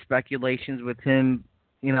trade speculations with him,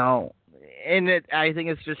 and I think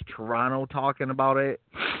it's just Toronto talking about it.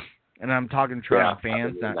 And I'm talking Toronto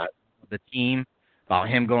fans, not the team, about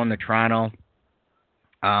him going to Toronto.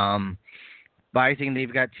 But I think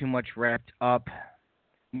they've got too much wrapped up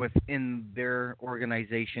within their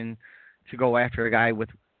organization to go after a guy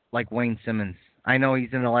like Wayne Simmons. I know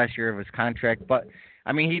he's in the last year of his contract, but,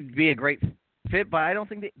 I mean, he'd be a great fit, but I don't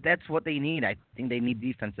think that's what they need. I think they need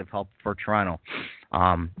defensive help for Toronto.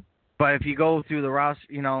 But if you go through the roster,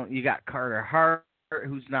 you got Carter Hart,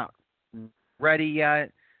 who's not ready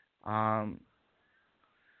yet. Hold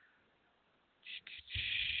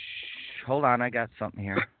on, I got something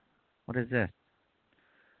here. What is this?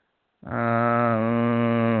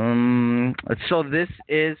 So this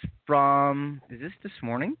is from, is this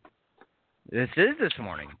morning? This is this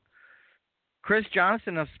morning. Chris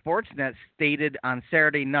Johnson of Sportsnet stated on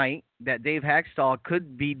Saturday night that Dave Haxtell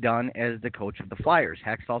could be done as the coach of the Flyers.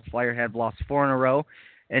 Haxtell's Flyers have lost 4 in a row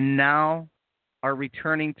and now are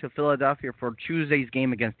returning to Philadelphia for Tuesday's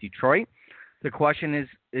game against Detroit. The question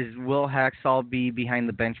is will Haxtell be behind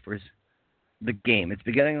the bench for the game? It's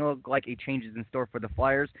beginning to look like a change is in store for the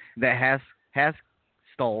Flyers, that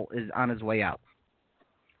Haxtell is on his way out.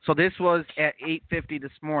 So this was at 8:50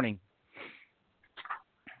 this morning.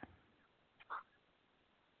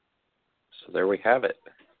 So there we have it.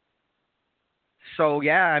 So,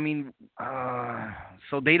 yeah, I mean,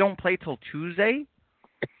 so they don't play till Tuesday?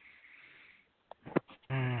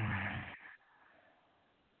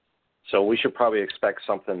 So we should probably expect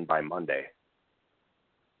something by Monday.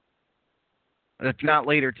 If not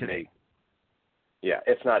later today. Yeah,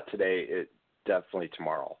 if not today, it definitely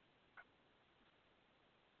tomorrow.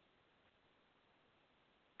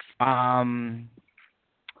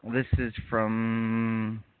 This is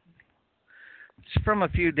from a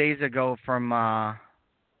few days ago from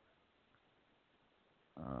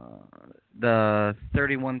the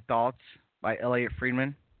 31 Thoughts by Elliot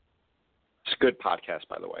Friedman. It's a good podcast,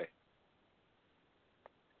 by the way.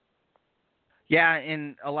 Yeah,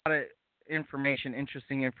 and a lot of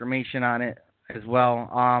interesting information on it as well.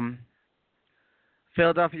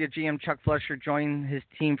 Philadelphia GM Chuck Fletcher joined his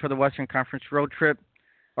team for the Western Conference road trip,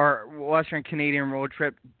 or Western Canadian road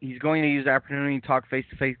trip. He's going to use the opportunity to talk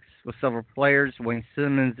face-to-face with several players. Wayne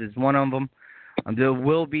Simmons is one of them. There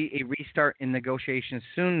will be a restart in negotiations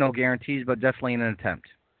soon. No guarantees, but definitely an attempt.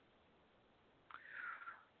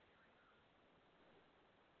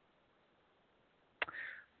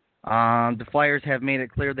 The Flyers have made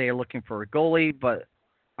it clear they are looking for a goalie, but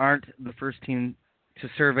aren't the first team to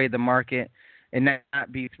survey the market and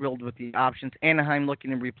not be thrilled with the options. Anaheim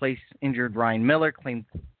looking to replace injured Ryan Miller, claimed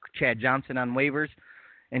Chad Johnson on waivers,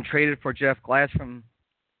 and traded for Jeff Glass from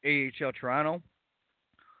AHL Toronto.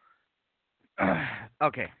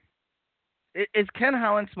 Okay. Is Ken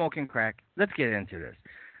Holland smoking crack? Let's get into this.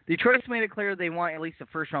 Detroit's made it clear they want at least a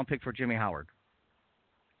first-round pick for Jimmy Howard.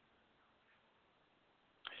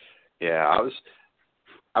 Yeah,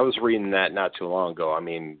 I was reading that not too long ago. I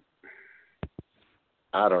mean,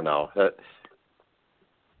 I don't know.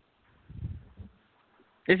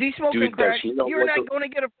 Is he smoking crack? You're not going to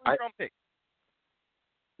get a first-round pick.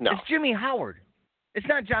 No. It's Jimmy Howard. It's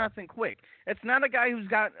not Jonathan Quick. It's not a guy who's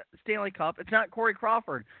got a Stanley Cup. It's not Corey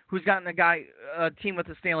Crawford who's gotten a team with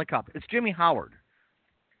a Stanley Cup. It's Jimmy Howard.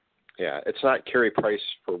 Yeah, it's not Carey Price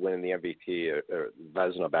for winning the MVP or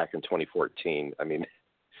Vezina back in 2014. I mean,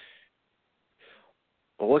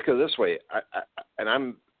 well, look at it this way.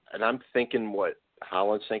 I'm thinking what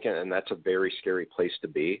Holland's thinking, and that's a very scary place to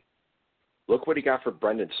be. Look what he got for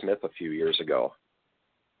Brendan Smith a few years ago.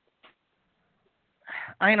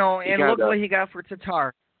 I know, and look what he got for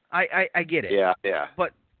Tatar. I get it. Yeah.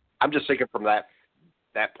 But I'm just thinking from that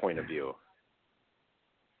point of view.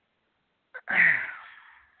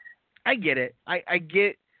 I get it. I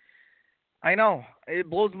know. It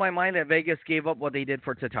blows my mind that Vegas gave up what they did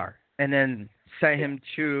for Tatar and then sent him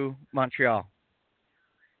to Montreal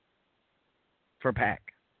for Pack.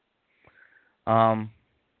 I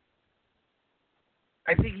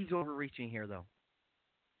think he's overreaching here, though.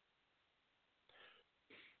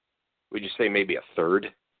 Would you say maybe a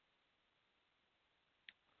third?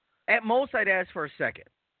 At most, I'd ask for a second.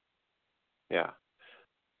 Yeah.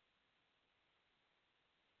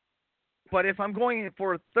 But if I'm going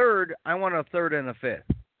for a third, I want a third and a fifth.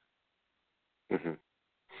 Mm-hmm.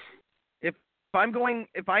 If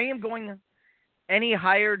I am going any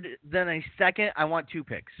higher than a second, I want 2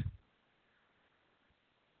 picks.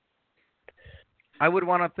 I would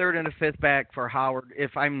want a third and a fifth back for Howard.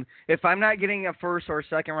 If I'm not getting a first or a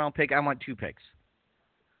second round pick, I want 2 picks.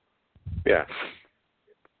 Yeah.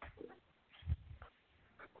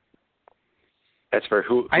 That's fair.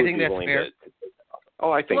 Who I think that's fair.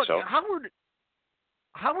 I think Look, so.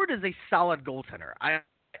 Howard is a solid goaltender. I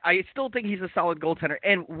still think he's a solid goaltender.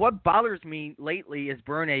 And what bothers me lately is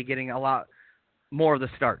Burney getting a lot more of the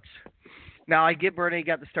starts. Now, I get Burney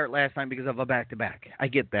got the start last time because of a back-to-back. I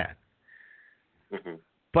get that. Mm-hmm.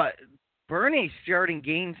 But Burney's starting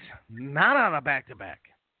games not on a back-to-back.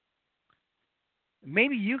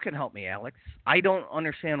 Maybe you can help me, Alex. I don't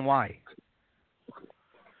understand why.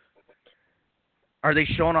 Are they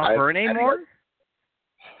showing off Burney more?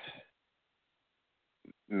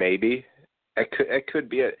 Maybe. It could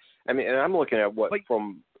be it. I mean, and I'm looking at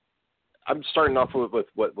I'm starting off with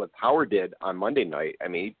what Howard did on Monday night. I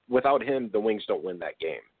mean, without him, the Wings don't win that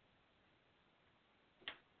game.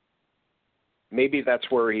 Maybe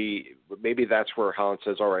that's where Holland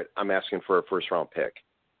says, "All right, I'm asking for a first-round pick."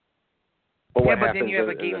 But then you have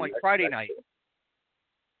a game like Friday night.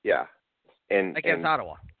 Yeah, against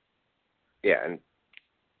Ottawa. Yeah,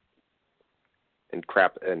 and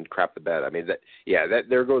crap the bed. I mean,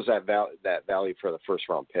 there goes that value for the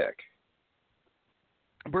first-round pick.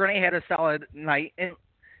 Burney had a solid night, and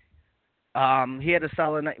he had a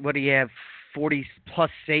solid night. What do you have? 40+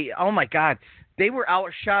 8. Oh my God, they were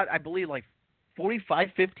outshot. I believe like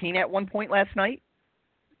 45-15 at one point last night.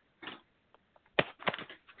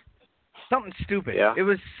 Something stupid. Yeah. It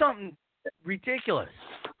was something ridiculous.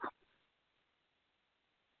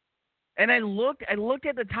 And I looked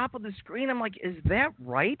at the top of the screen. I'm like, is that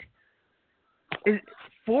right? Is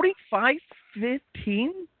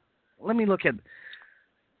 45-15? Let me look at.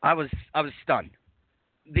 I was stunned.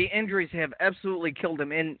 The injuries have absolutely killed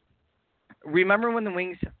him. And remember when the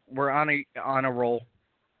Wings were on a roll,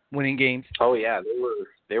 winning games? Oh yeah,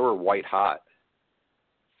 they were white hot.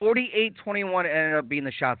 48-21 ended up being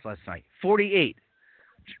the shots last night. 48.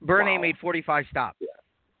 Burney made 45 stops.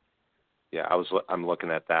 Yeah, I'm looking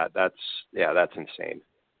at that. That's insane.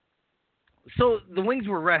 So the Wings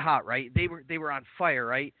were red hot, right? They were on fire,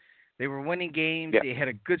 right? They were winning games. Yeah. They had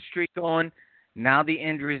a good streak going. Now the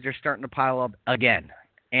injuries are starting to pile up again.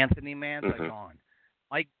 Anthony Mantha gone.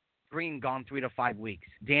 Mike Green gone 3 to 5 weeks.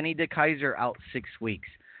 Danny DeKeyser out 6 weeks.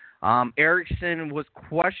 Erickson was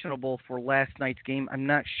questionable for last night's game. I'm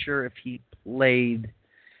not sure if he played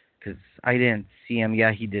because I didn't see him.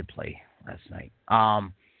 Yeah, he did play last night.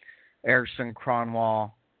 Erickson,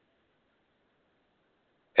 Cronwall.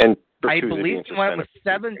 And I believe they went with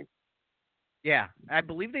 7. Yeah, I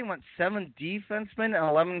believe they went 7 defensemen and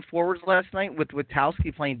 11 forwards last night with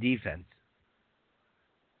Witkowski playing defense.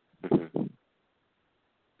 Mm-hmm.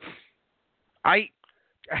 It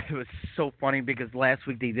was so funny because last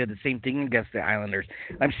week they did the same thing against the Islanders.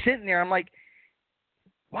 I'm sitting there, I'm like,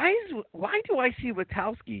 why do I see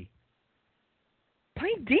Witkowski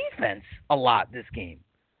playing defense a lot this game?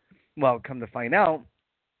 Well, come to find out,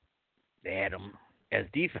 they had him as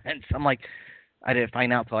defense. I'm like, I didn't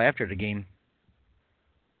find out till after the game.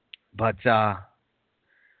 But I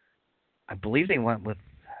believe they went with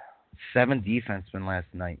 7 defensemen last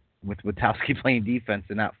night, with Witkowski playing defense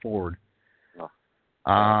and not forward.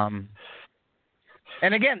 And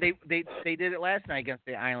again, they did it last night against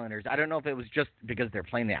the Islanders. I don't know if it was just because they're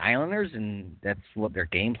playing the Islanders and that's what their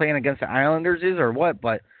game plan against the Islanders is or what,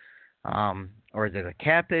 but or is it a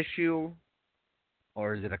cap issue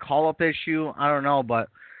or is it a call-up issue? I don't know, but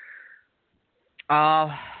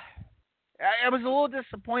I was a little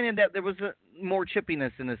disappointed that there was more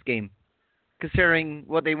chippiness in this game, considering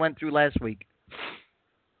what they went through last week.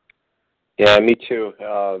 Yeah, me too.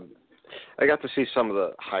 I got to see some of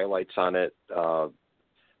the highlights on it,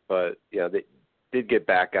 but they did get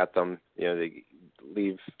back at them. They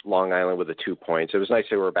leave Long Island with the 2 points. It was nice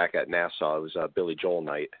they were back at Nassau. It was Billy Joel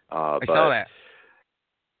night. I saw that.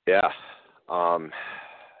 Yeah.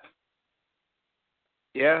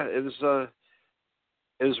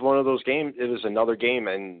 It was one of those games. It was another game,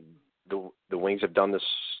 and the Wings have done this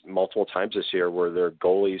multiple times this year where their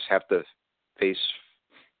goalies have to face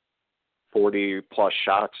 40 plus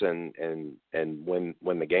shots and win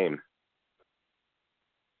the game.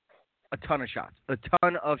 A ton of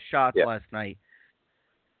shots last night.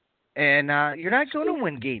 And you're not going to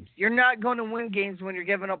win games. You're not going to win games when you're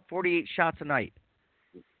giving up 48 shots a night.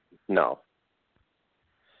 No,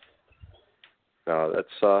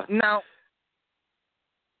 that's Now,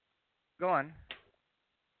 go on.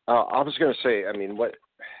 I was going to say, I mean, what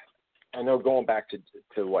I know, going back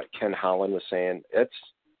to what Ken Holland was saying, it's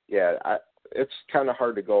kind of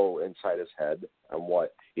hard to go inside his head on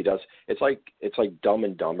what he does. It's like Dumb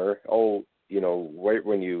and Dumber. Oh, right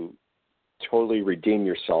when you totally redeem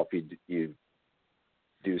yourself, you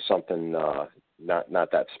do something not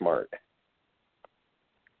that smart.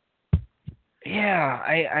 Yeah,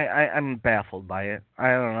 I'm baffled by it. I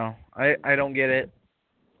don't know. I don't get it.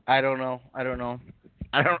 I don't know. I don't know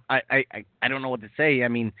what to say. I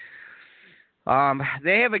mean,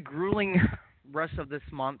 they have a grueling rest of this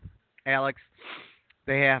month, Alex.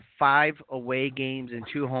 They have 5 away games and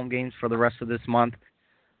 2 home games for the rest of this month.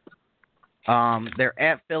 They're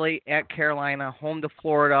at Philly, at Carolina, home to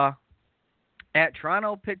Florida, at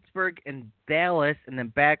Toronto, Pittsburgh, and Dallas, and then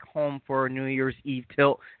back home for a New Year's Eve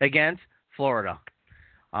tilt against Florida.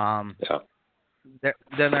 Then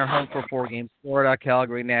they're home for 4 games: Florida,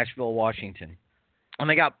 Calgary, Nashville, Washington. And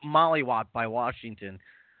they got mollywopped by Washington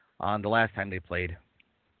the last time they played,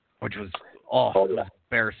 which was it was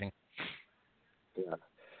embarrassing. Yeah.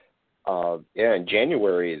 In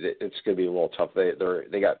January, it's going to be a little tough. They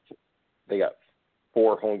got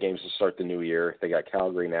 4 home games to start the new year. They got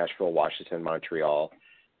Calgary, Nashville, Washington, Montreal.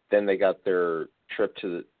 Then they got their trip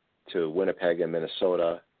to Winnipeg and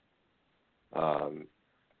Minnesota. And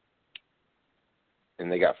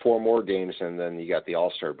they got 4 more games, and then you got the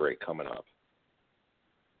All-Star break coming up.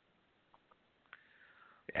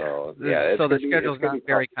 So the schedule's not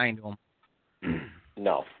very kind to them.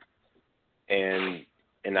 No. And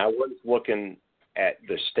I was looking at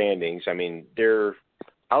the standings. I mean, they're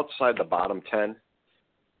outside the bottom 10.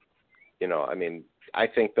 I mean, I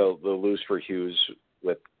think they'll lose for Hughes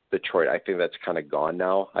with Detroit. I think that's kind of gone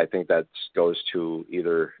now. I think that goes to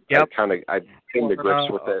either I came to grips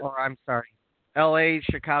with it. Or I'm sorry, LA,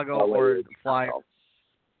 Chicago, or the Flyers,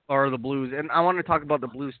 or the Blues. And I want to talk about the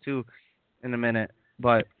Blues too in a minute,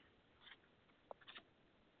 but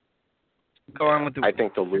go on with the. I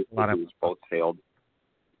think the Blues both failed.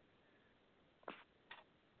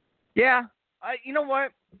 Yeah, you know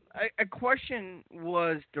what? A question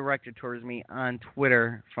was directed towards me on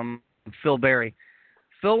Twitter from Phil Berry.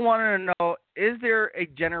 Phil wanted to know, is there a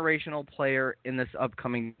generational player in this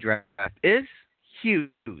upcoming draft? Is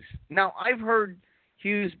Hughes. Now, I've heard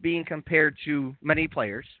Hughes being compared to many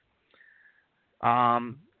players.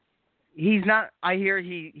 He's not. I hear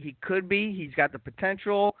he could be. He's got the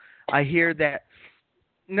potential. I hear that,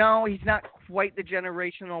 no, he's not quite the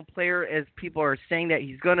generational player as people are saying that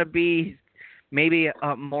he's going to be. He's maybe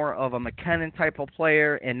more of a McKinnon type of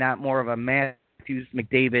player and not more of a Matthews,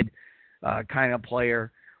 McDavid kind of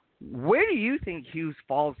player. Where do you think Hughes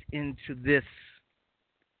falls into this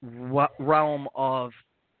realm of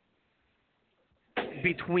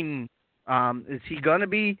between? Is he going to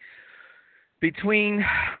be between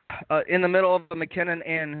in the middle of McKinnon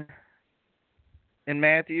and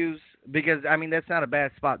Matthews? Because, I mean, that's not a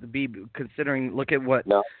bad spot to be, considering, look at what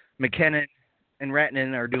McKinnon and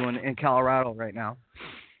Rantanen are doing in Colorado right now.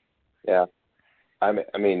 Yeah. I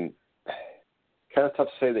mean, kind of tough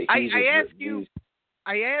to say that he's...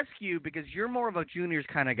 I ask you because you're more of a juniors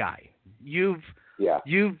kind of guy. You've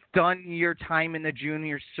done your time in the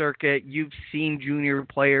junior circuit. You've seen junior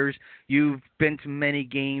players. You've been to many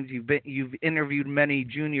games. You've interviewed many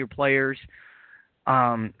junior players.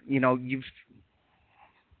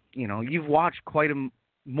 You've watched quite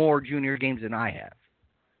more junior games than I have.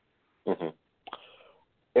 Mm-hmm.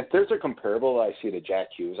 If there's a comparable I see to Jack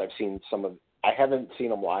Hughes, I haven't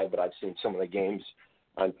seen him live, but I've seen some of the games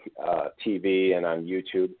on TV and on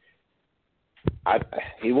YouTube.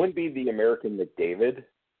 He wouldn't be the American McDavid.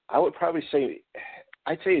 I would probably say,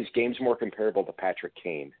 I'd say his game's more comparable to Patrick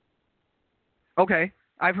Kane. Okay,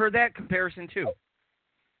 I've heard that comparison too.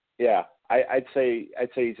 Yeah, I'd say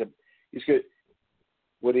he's good.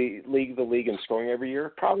 Would he lead the league in scoring every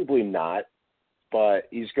year? Probably not, but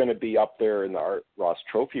he's going to be up there in the Art Ross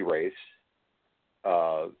Trophy race.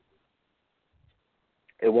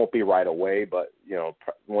 It won't be right away, but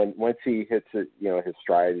once he hits it, his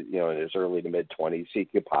stride, in his early to mid 20s, he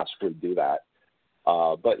could possibly do that.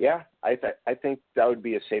 But yeah, I think that would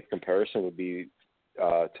be a safe comparison. Would be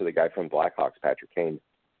to the guy from Blackhawks, Patrick Kane.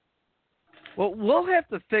 Well, we'll have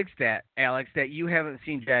to fix that, Alex. That you haven't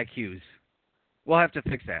seen Jack Hughes. We'll have to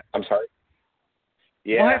fix that. I'm sorry.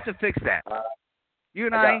 Yeah. We'll have to fix that. You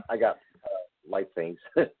and I got light things.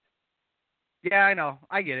 Yeah, I know.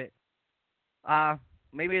 I get it.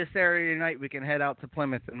 Maybe a Saturday night we can head out to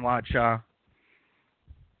Plymouth and watch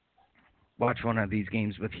one of these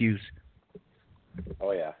games with Hughes.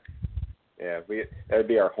 Oh yeah, yeah. That would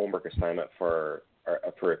be our homework assignment for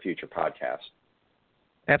a future podcast.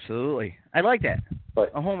 Absolutely, I like that.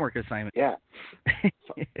 But a homework assignment. Yeah.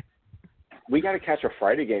 We got to catch a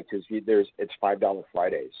Friday game because it's $5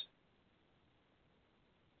 Fridays.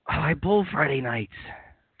 Oh, I bowl Friday nights.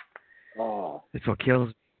 Oh, it's what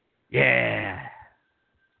kills. Yeah,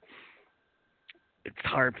 it's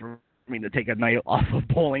hard for me to take a night off of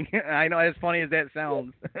bowling. I know, as funny as that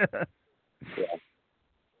sounds. Yeah.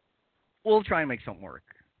 We'll try and make something work.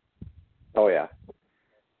 Oh yeah.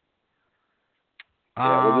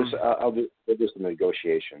 Yeah, we'll do some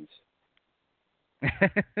negotiations.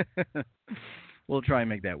 We'll try and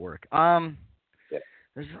make that work. Yeah.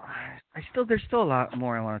 There's still a lot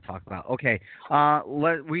more I want to talk about. Okay.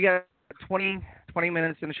 We got 20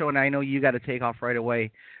 minutes in the show, and I know you got to take off right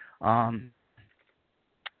away.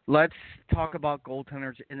 Let's talk about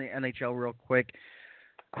goaltenders in the NHL real quick.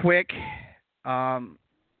 Quick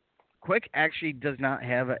actually does not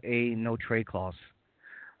have a no trade clause,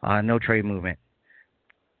 no trade movement.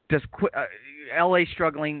 Does LA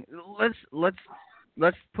struggling? Let's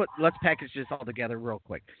package this all together real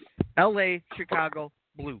quick. LA, Chicago,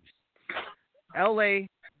 Blues. LA,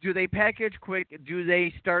 do they package quick? Do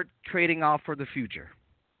they start trading off for the future?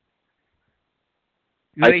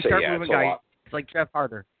 Do they start moving guys like Jeff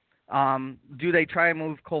Harder? Do they try and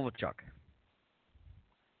move Kovalchuk?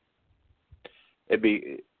 It'd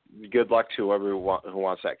be good luck to whoever who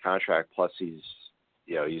wants that contract. Plus, he's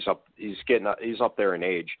up there in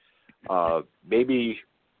age. Maybe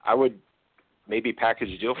I would package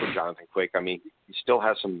a deal for Jonathan Quick. I mean, he still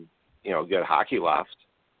has some good hockey left.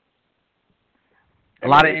 A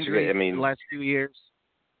lot of injuries in the last few years.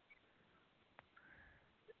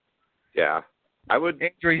 Yeah, I would.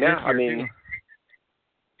 Injuries. Yeah, I mean,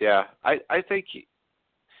 yeah, I think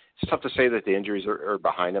it's tough to say that the injuries are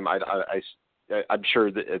behind him. I'm sure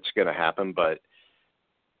that it's going to happen, but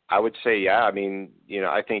I would say, yeah. I mean,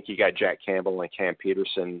 I think you got Jack Campbell and Cam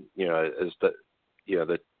Peterson, as the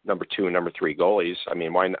number 2 and number 3 goalies. I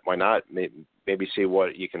mean, why not? Maybe see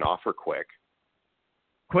what you can offer Quick.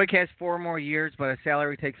 Quick has 4 more years, but his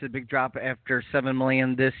salary takes a big drop after $7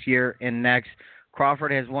 million this year and next.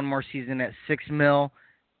 Crawford has 1 more season at $6 million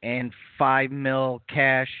and $5 million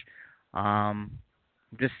cash.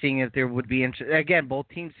 Just seeing if there would be interest. Again, both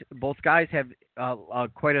guys have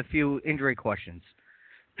quite a few injury questions.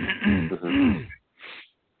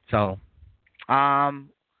 So,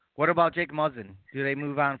 what about Jake Muzzin? Do they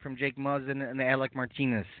move on from Jake Muzzin and Alec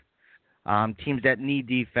Martinez? Teams that need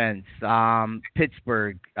defense,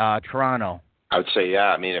 Pittsburgh, Toronto. I would say,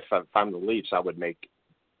 yeah. I mean, if I'm the Leafs, I would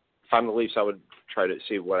try to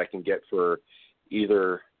see what I can get for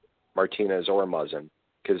either Martinez or Muzzin,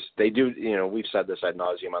 because they do. We've said this ad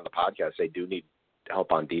nauseum on the podcast. They do need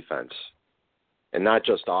help on defense, and not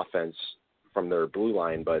just offense from their blue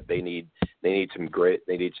line, but they need some grit.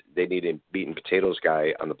 They need a beaten potatoes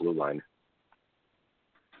guy on the blue line.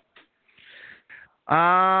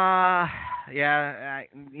 Yeah,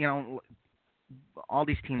 all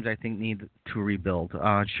these teams I think need to rebuild.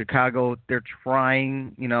 Chicago, they're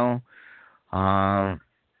trying.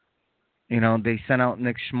 They sent out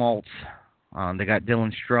Nick Schmaltz. They got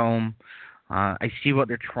Dylan Strome. I see what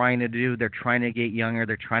they're trying to do. They're trying to get younger.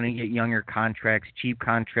 They're trying to get younger contracts, cheap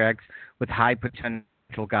contracts with high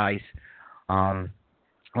potential guys.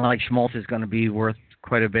 Like Schmaltz is going to be worth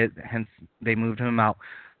quite a bit, hence they moved him out.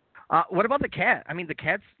 What about the Cat? I mean, the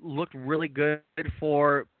Cats looked really good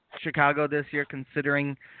for Chicago this year,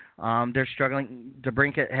 considering they're struggling.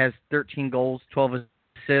 DeBrincat has 13 goals, 12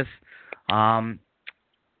 assists.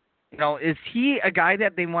 Is he a guy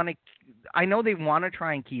that they want to? I know they want to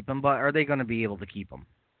try and keep him, but are they going to be able to keep him?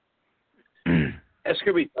 It's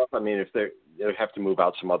going to be tough. I mean, if they have to move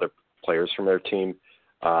out some other players from their team.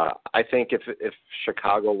 I think if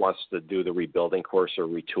Chicago wants to do the rebuilding course or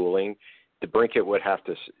retooling, DeBrincat would have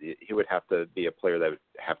to be a player that would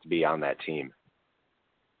have to be on that team.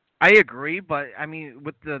 I agree, but I mean,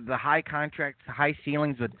 with the high contracts, high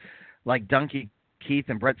ceilings with like Duncan Keith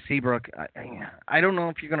and Brett Seabrook, I don't know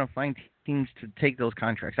if you're going to find teams to take those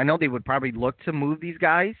contracts. I know they would probably look to move these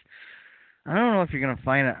guys. I don't know if you're going to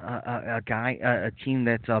find a team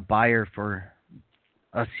that's a buyer for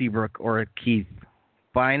a Seabrook or a Keith,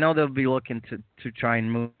 but I know they'll be looking to try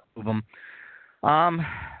and move them. A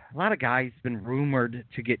lot of guys been rumored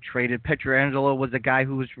to get traded. Pietrangelo was a guy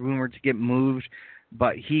who was rumored to get moved.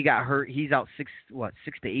 but he got hurt. He's out 6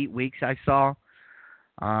 to 8 weeks. I saw.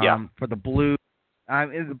 For the Blues.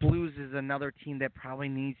 The Blues is another team that probably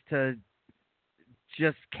needs to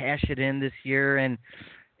just cash it in this year and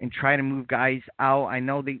try to move guys out. I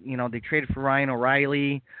know they traded for Ryan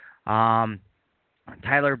O'Reilly,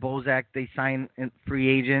 Tyler Bozak. They signed free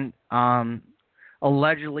agent.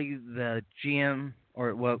 Allegedly, the GM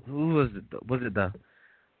who was it? Was it the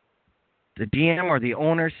GM or the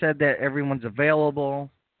owner said that everyone's available,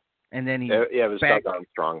 and then it was Doug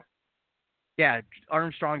Armstrong. Yeah,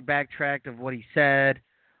 Armstrong backtracked of what he said,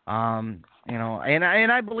 and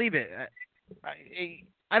I believe it.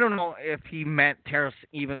 I don't know if he meant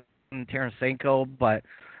Tarasenko, but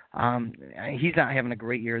he's not having a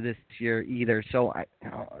great year this year either. So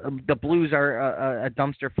the Blues are a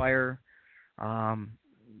dumpster fire.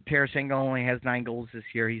 Tarasenko only has 9 goals this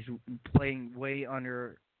year. He's playing way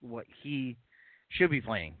under what he should be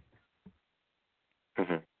playing.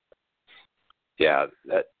 Mm-hmm. Yeah,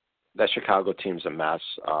 that Chicago team's a mess.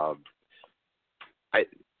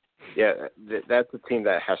 That's a team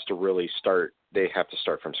that has to really start. They have to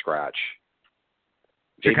start from scratch.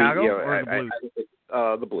 Chicago or the Blues?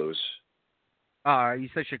 The Blues. You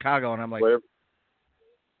said Chicago, and I'm like, Where?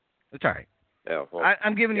 It's all right. Yeah, well,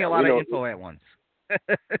 I'm giving you a lot of info at once.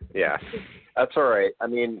 Yeah, that's all right. I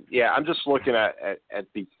mean, I'm just looking at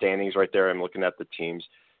the standings right there. I'm looking at the teams.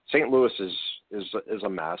 St. Louis is a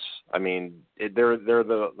mess. I mean, they're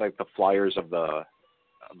the Flyers of the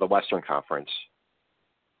Western Conference.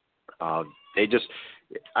 They just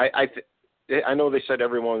I know they said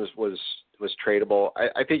everyone was tradable.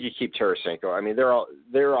 I think you keep Tarasenko. I mean, they're all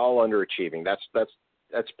underachieving.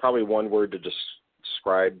 That's probably one word to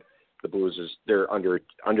describe the Blues is they're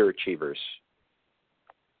underachievers.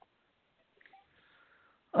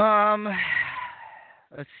 Let's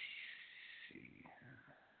see.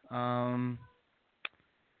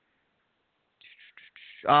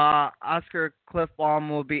 Oscar Cliffbaum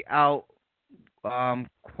will be out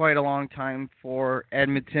quite a long time for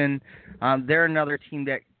Edmonton. They're another team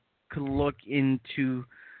that could look into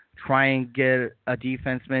try and get a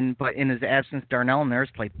defenseman, but in his absence, Darnell Nurse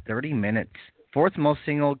played 30 minutes. 4th most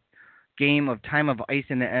single game of time of ice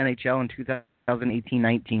in the NHL in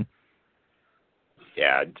 2018-19.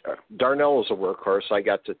 Yeah, Darnell is a workhorse. I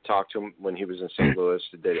got to talk to him when he was in St. Louis.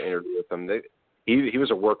 Did an interview with him. He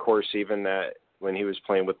was a workhorse even when he was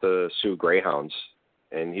playing with the Sioux Greyhounds,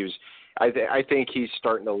 and he was. I think he's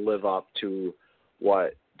starting to live up to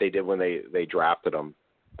what they did when they drafted him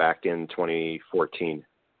back in 2014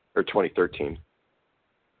 or 2013.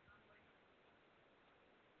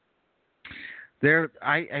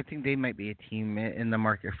 I think they might be a team in the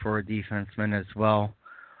market for a defenseman as well.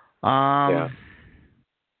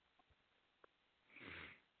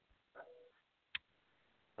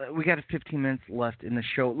 We got 15 minutes left in the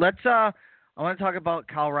show. I want to talk about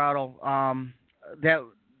Colorado.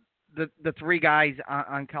 The 3 guys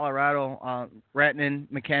on Colorado, Ratnan,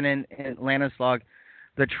 McKinnon, and Landeskog.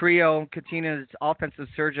 The trio, Katina's offensive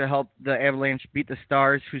surge helped the Avalanche beat the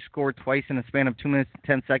Stars, who scored twice in a span of 2 minutes and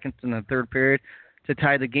 10 seconds in the third period to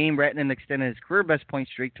tie the game. Ratnan extended his career-best point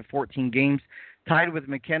streak to 14 games, tied with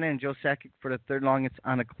McKinnon and Joe Sakic for the third longest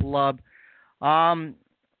on the club.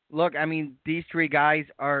 Look, I mean, these 3 guys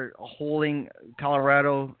are holding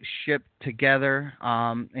Colorado ship together.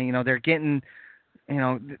 And, they're getting,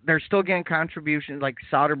 they're still getting contributions. Like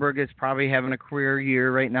Soderberg is probably having a career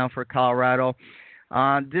year right now for Colorado.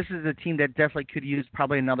 This is a team that definitely could use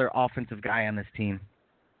probably another offensive guy on this team.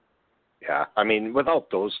 Yeah, I mean,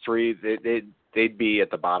 without those 3, they'd be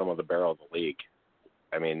at the bottom of the barrel of the league.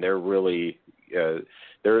 I mean, they're really they're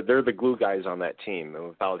the glue guys on that team, and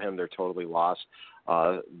without him, they're totally lost.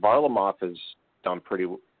 Varlamov has done pretty.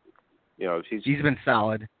 He's been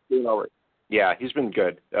solid. Yeah, he's been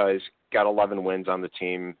good. He's got 11 wins on the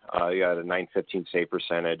team. He got a .915 save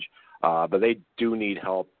percentage, but they do need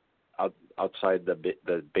help outside the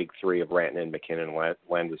big 3 of Rantanen, McKinnon, and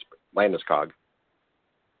Landeskog.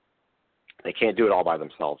 They can't do it all by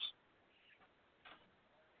themselves.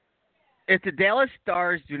 If the Dallas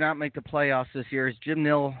Stars do not make the playoffs this year, is Jim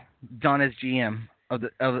Nill done as GM of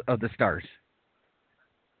the Stars?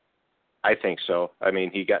 I think so. I mean,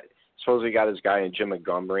 he got his guy in Jim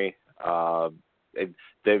Montgomery.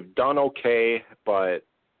 They've done okay, but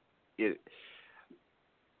I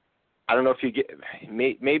don't know if you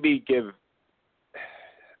maybe give.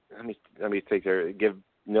 Let me think there. Give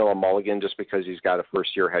Nill a mulligan just because he's got a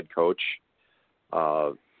first-year head coach.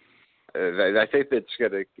 I think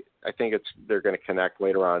they're going to connect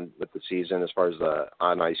later on with the season as far as the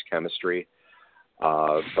on-ice chemistry.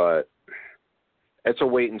 But it's a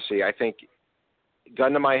wait and see. I think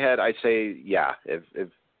gun to my head, I say yeah. If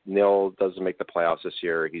Nil doesn't make the playoffs this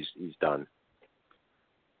year, he's done.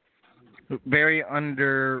 Very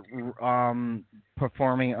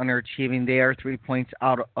performing, underachieving. They are 3 points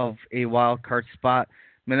out of a wild card spot.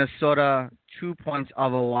 Minnesota 2 points out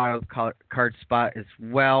of a wild card spot as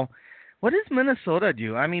well. What does Minnesota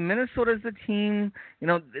do? I mean, Minnesota's the team. You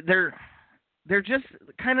know, they're just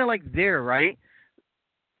kind of like there, right?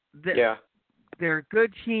 Yeah. They're a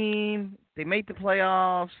good team. They make the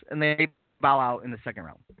playoffs and they bow out in the second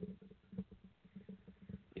round.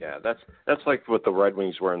 Yeah, that's like what the Red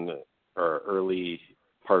Wings were in the early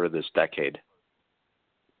part of this decade.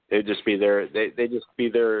 They'd just be there. They just be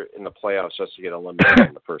there in the playoffs just to get eliminated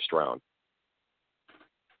in the first round.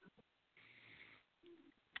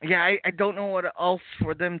 Yeah, I don't know what else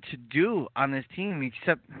for them to do on this team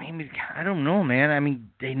except maybe I don't know, man. I mean,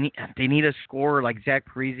 they need a scorer like Zach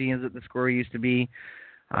Parise isn't the scorer he used to be.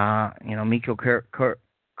 Mikko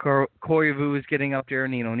Koivu is getting up there,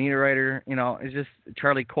 and Niederreiter. It's just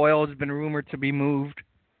Charlie Coyle has been rumored to be moved.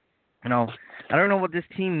 I don't know what this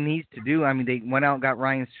team needs to do. I mean, they went out and got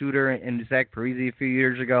Ryan Suter and Zach Parise a few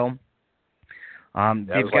years ago.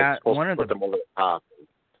 They've got one of them over the top.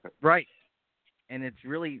 Right. And it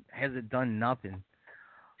really hasn't done nothing.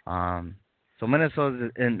 So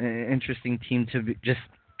Minnesota's an interesting team to be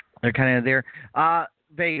they're kind of there.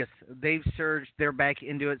 Vegas, they've surged. They're back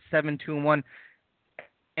into it, 7-2-1.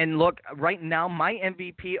 And look, right now, my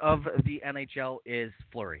MVP of the NHL is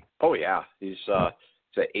Fleury. Oh, yeah. He's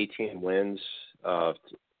at 18 wins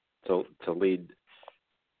to lead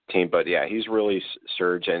team. But, yeah, he's really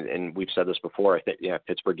surged. And we've said this before. I think,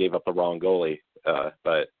 Pittsburgh gave up the wrong goalie.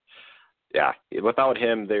 But, yeah, without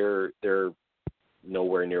him, they're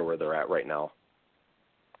nowhere near where they're at right now.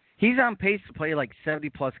 He's on pace to play like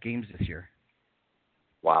 70-plus games this year.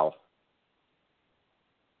 Wow.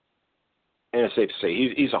 And it's safe to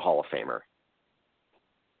say he's a Hall of Famer.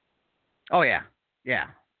 Oh, yeah. Yeah.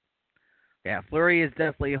 Yeah, Fleury is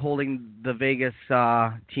definitely holding the Vegas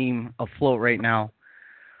team afloat right now.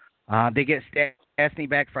 They get Stastny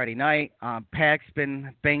back Friday night. Pack's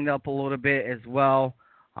been banged up a little bit as well.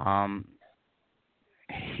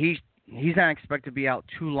 He's not expected to be out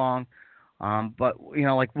too long. But,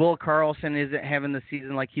 like Will Carlson isn't having the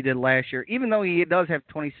season like he did last year. Even though he does have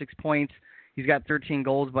 26 points, he's got 13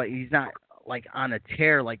 goals, but he's not like on a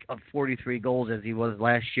tear like of 43 goals as he was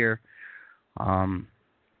last year.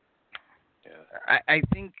 I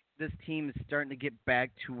think this team is starting to get back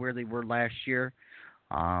to where they were last year,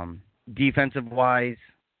 defensive wise,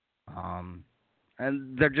 and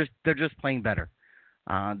they're just playing better.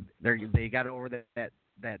 They got over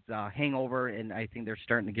that hangover, and I think they're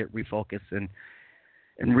starting to get refocused and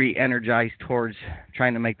re-energized towards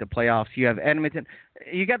trying to make the playoffs. You have Edmonton.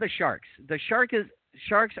 You got the Sharks. The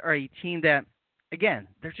Sharks are a team that, again,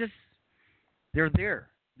 they're there.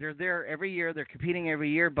 They're there every year. They're competing every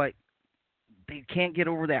year, but they can't get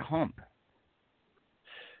over that hump.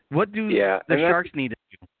 What do the Sharks need to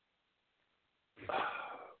do?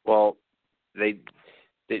 Well, they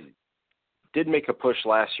did make a push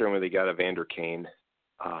last year when they got Evander Kane.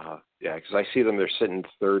 Because I see them. They're sitting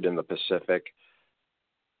third in the Pacific.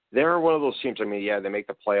 They're one of those teams. I mean, they make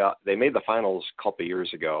the playoff. They made the finals a couple of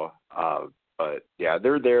years ago. But yeah,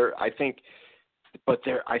 they're there. I think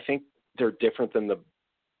they're different than the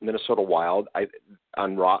Minnesota Wild.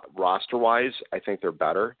 On roster wise, I think they're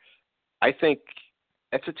better. I think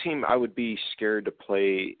that's a team I would be scared to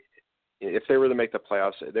play if they were to make the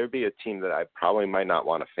playoffs. There'd be a team that I probably might not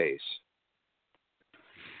want to face.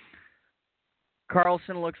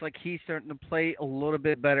 Carlson looks like he's starting to play a little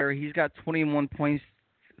bit better. He's got 21 points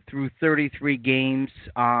through 33 games.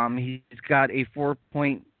 He's got a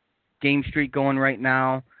 4-point game streak going right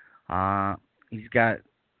now. He's got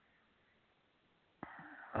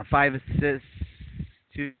 5 assists,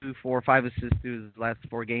 5 assists through his last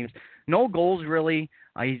 4 games. No goals, really.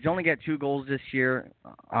 He's only got 2 goals this year.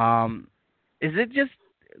 Is it just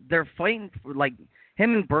they're fighting for, like,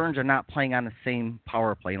 him and Burns are not playing on the same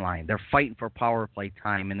power play line. They're fighting for power play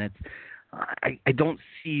time, and it's I don't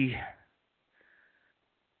see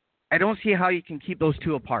how you can keep those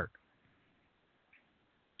two apart.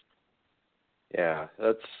 Yeah,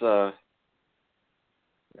 that's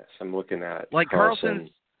yes, I'm looking at like Carlson's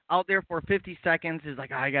out there for 50 seconds is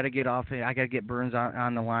like, I got to get off it. I got to get Burns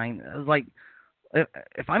on the line. It's like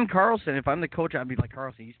if I'm Carlson, if I'm the coach, I'd be like,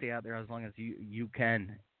 Carlson, you stay out there as long as you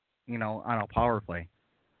can. On a power play.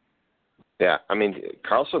 Yeah, I mean,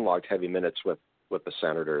 Carlson logged heavy minutes with the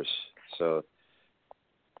Senators. So,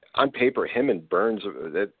 on paper, him and Burns,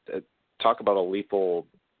 talk about a lethal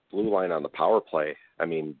blue line on the power play. I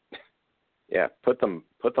mean, yeah, put them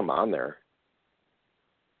on there.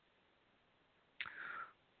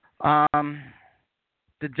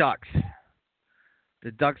 The Ducks.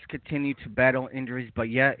 The Ducks continue to battle injuries, but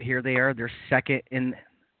yet here they are. They're second in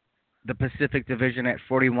the Pacific Division at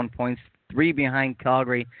 41 points, 3 behind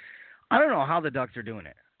Calgary. I don't know how the Ducks are doing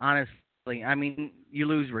it, honestly. I mean, you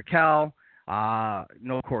lose Raquel,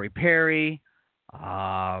 no Corey Perry,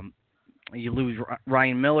 you lose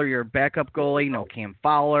Ryan Miller, your backup goalie, no Cam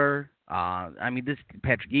Fowler. This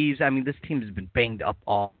Patrick Eves. This team has been banged up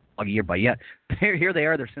all year, but yet here they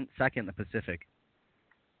are. They're second in the Pacific.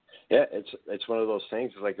 Yeah, it's one of those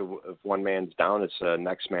things. It's like if one man's down, it's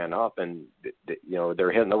next man up, and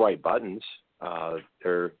they're hitting the right buttons.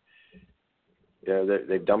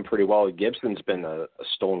 They've done pretty well. Gibson's been a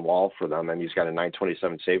stone wall for them, and he's got a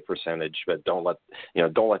 .927 save percentage. But don't let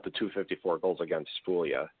the 254 goals against fool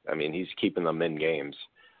you. He's keeping them in games.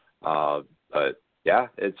 But yeah,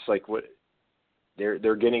 it's like what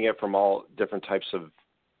they're getting it from all different types of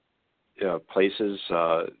places.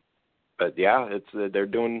 But yeah,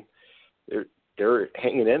 they're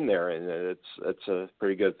hanging in there, and it's a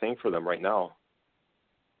pretty good thing for them right now.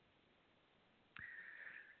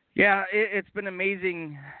 Yeah, it's been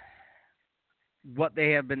amazing what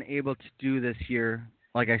they have been able to do this year.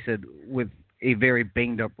 Like I said, with a very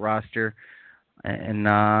banged up roster, and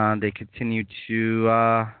they continue to.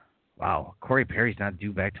 Wow, Corey Perry's not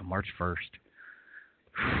due back to March 1st.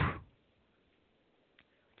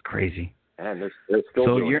 It's crazy. And they're still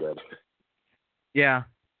doing good. Yeah.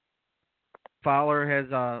 Fowler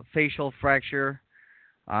has a facial fracture.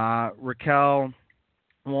 Raquel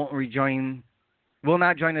will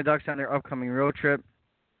not join the Ducks on their upcoming road trip.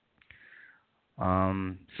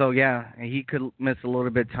 So yeah, he could miss a little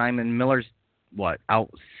bit of time. And Miller's out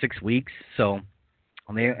 6 weeks. So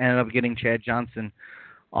they ended up getting Chad Johnson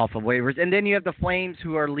off of waivers. And then you have the Flames,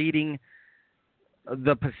 who are leading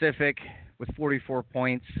the Pacific with 44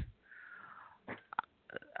 points.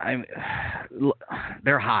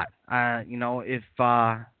 They're hot. If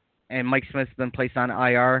and Mike Smith's been placed on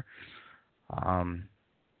IR.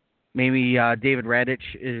 Maybe David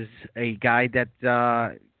Radich is a guy that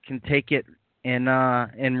can take it and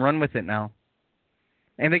run with it now.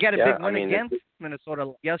 And they got a big win against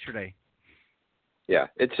Minnesota yesterday. Yeah,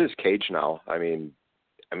 it's his cage now. I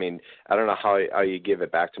don't know how you give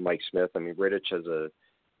it back to Mike Smith. Radich has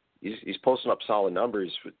he's posting up solid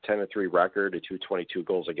numbers with 10-3 record, a 222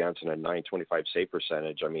 goals against, and a 925 save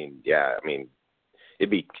percentage. It'd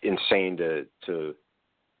be insane to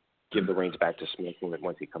give the reins back to Smith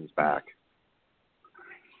once he comes back.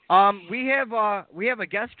 We have a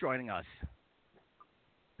guest joining us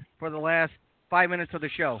for the last 5 minutes of the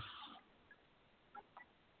show.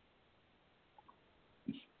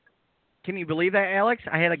 Can you believe that, Alex?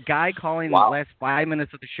 I had a guy calling the last 5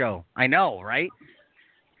 minutes of the show. I know, right?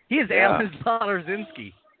 He is Alan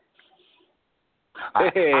Zlatarzinski.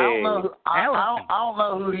 Hey. I don't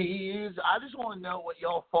know who he is. I just want to know what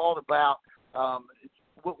y'all thought about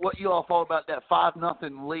what you all thought about that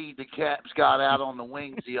 5-0 lead the Caps got out on the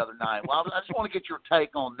Wings the other night. Well, I just want to get your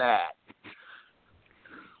take on that.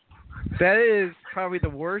 That is probably the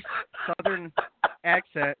worst Southern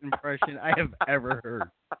accent impression I have ever heard.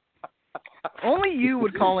 Only you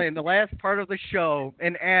would call in the last part of the show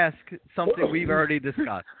and ask something we've already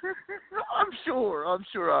discussed. I'm sure. I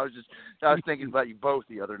was thinking about you both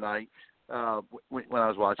the other night when I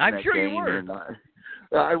was watching that game. I'm sure you were. And,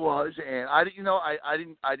 I was, and I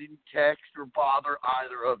didn't text or bother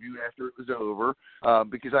either of you after it was over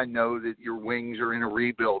because I know that your Wings are in a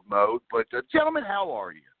rebuild mode. But gentlemen, how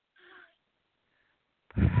are you?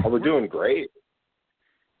 We're doing great.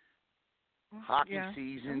 Hockey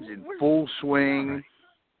season's in full swing.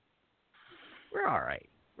 We're all right.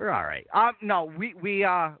 No,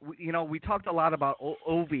 we talked a lot about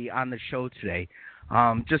Ovi on the show today.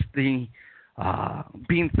 Just the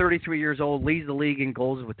being 33 years old, leads the league in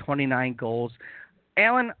goals with 29 goals.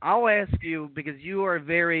 Alan, I'll ask you, because you are a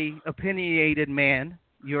very opinionated man.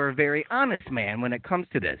 You're a very honest man when it comes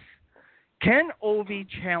to this. Can Ovi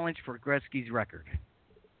challenge for Gretzky's record?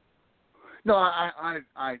 No, I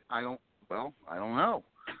don't. Well, I don't know.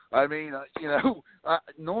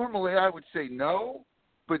 Normally I would say no,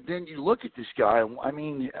 but then you look at this guy.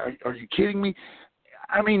 Are you kidding me?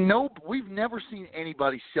 No, we've never seen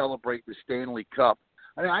anybody celebrate the Stanley Cup.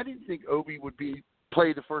 I didn't think Ovi would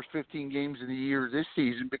play the first 15 games of the year this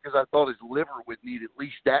season because I thought his liver would need at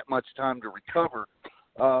least that much time to recover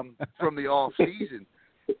from the off season.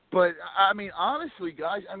 But honestly,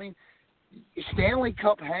 guys, Stanley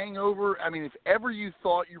Cup hangover. If ever you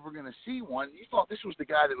thought you were going to see one, you thought this was the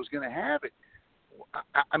guy that was going to have it.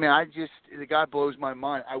 The guy blows my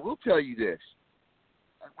mind. I will tell you this,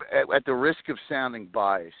 at the risk of sounding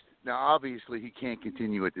biased, Now, obviously, he can't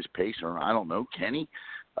continue at this pace, or I don't know, can he?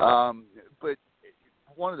 But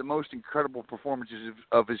one of the most incredible performances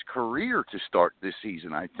of his career to start this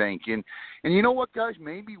season, I think. And you know what, guys?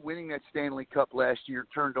 Maybe winning that Stanley Cup last year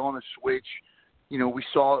turned on a switch. You know, we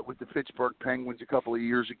saw it with the Pittsburgh Penguins a couple of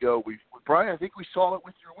years ago. Brian, I think we saw it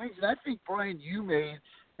with your Wings. And I think, Brian, you made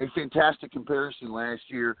a fantastic comparison last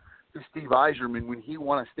year to Steve Yzerman when he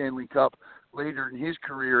won a Stanley Cup later in his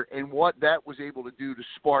career and what that was able to do to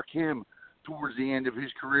spark him towards the end of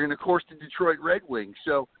his career. And, of course, the Detroit Red Wings.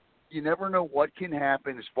 So you never know what can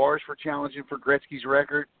happen as far as for challenging for Gretzky's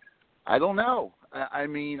record. I don't know. I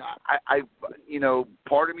mean, I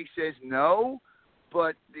part of me says no,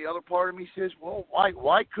 but the other part of me says, well,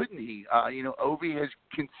 why couldn't he? Ovi has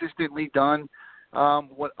consistently done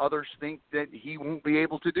what others think that he won't be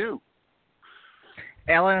able to do.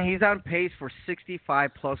 Alan, he's on pace for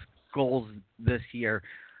 65-plus goals this year.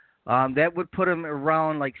 That would put him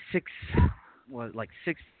around like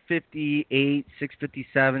 658,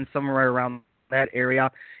 657, somewhere right around that area.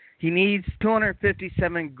 He needs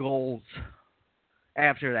 257 goals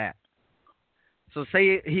after that. So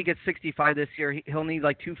say he gets 65 this year, he'll need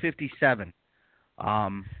like 257.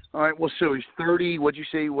 All right, well, so he's 30. What'd you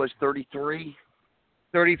say he was, 33?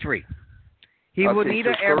 33. He would need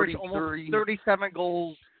to average almost 37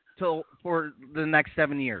 gols for the next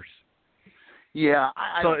 7 years. Yeah,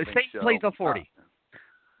 I don't think say he plays a 40.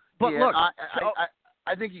 But yeah, look,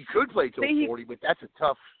 I think he could play till 40, but that's a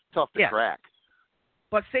tough to crack.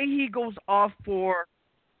 But say he goes off for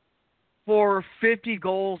 50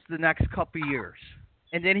 goals the next couple of years,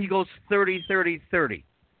 and then he goes 30, 30, 30.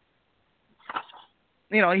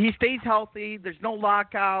 You know, he stays healthy. There's no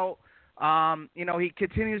lockout. He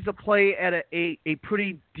continues to play at a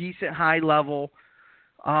pretty decent high level.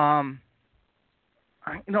 I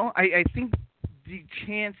think the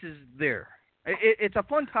chance is there. It's a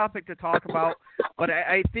fun topic to talk about, but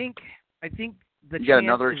I think the chance is there. You got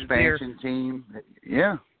another expansion team.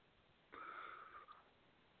 Yeah.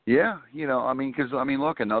 Yeah,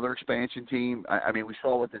 look, another expansion team. I mean, we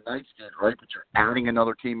saw what the Knights did, right? But you're adding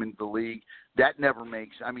another team into the league. That never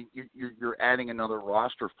makes. I mean, you're adding another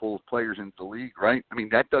roster full of players into the league, right? I mean,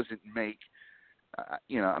 that doesn't make.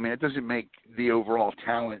 It doesn't make the overall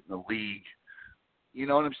talent in the league. You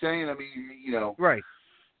know what I'm saying? I mean, Right.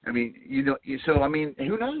 I mean, so I mean,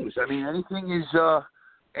 who knows? I mean,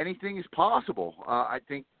 anything is possible. I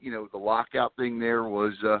think the lockout thing there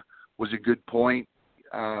was a good point.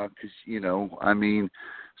 Because it's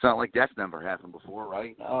not like that's never happened before,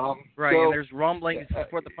 right? Right, and there's rumblings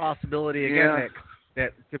for the possibility again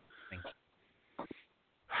that could.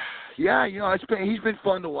 Yeah, he's been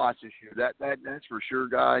fun to watch this year. That's for sure,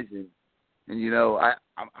 guys. And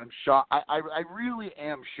I'm shocked. I really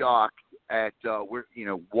am shocked at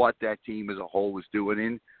what that team as a whole is doing.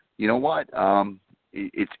 And you know what? Ovechkin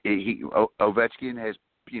has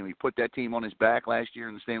he put that team on his back last year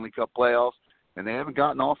in the Stanley Cup playoffs. And they haven't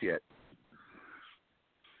gotten off yet.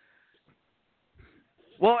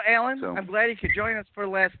 Well, Alan, I'm glad you could join us for the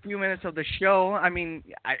last few minutes of the show. I mean,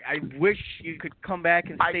 I wish you could come back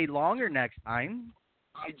and stay longer next time.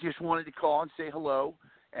 I just wanted to call and say hello,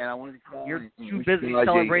 and I wanted to call. You're too busy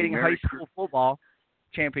celebrating high school football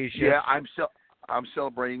championship. Yeah, I'm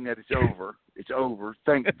celebrating that it's over. It's over.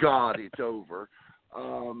 Thank God it's over.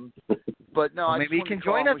 But no, maybe you can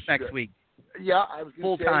join us next week. Yeah, I was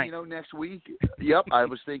going to say, time. Next week. Yep, I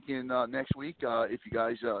was thinking next week. If you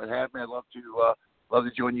guys have me, I'd love to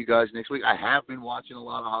join you guys next week. I have been watching a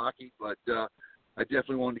lot of hockey, but I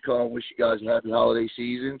definitely wanted to call and wish you guys a happy holiday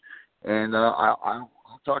season. And I'll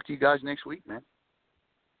talk to you guys next week, man.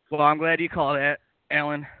 Well, I'm glad you called,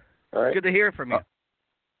 Alan. All right. Good to hear from you.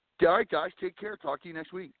 All right, guys, take care. Talk to you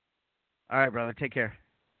next week. All right, brother. Take care.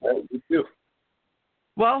 All right, you too.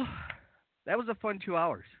 Well, that was a fun 2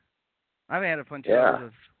 hours. I've had a fun 2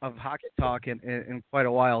 hours of hockey talk in quite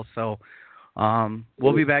a while, so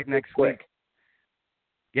we'll be back next week.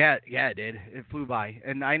 Yeah, it did. It flew by.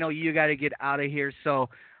 And I know you got to get out of here, so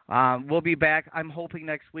we'll be back. I'm hoping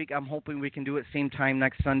next week. I'm hoping we can do it same time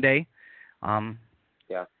next Sunday.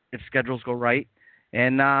 If schedules go right.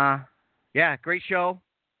 And, great show.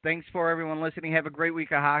 Thanks for everyone listening. Have a great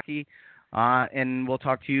week of hockey, and we'll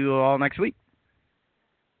talk to you all next week.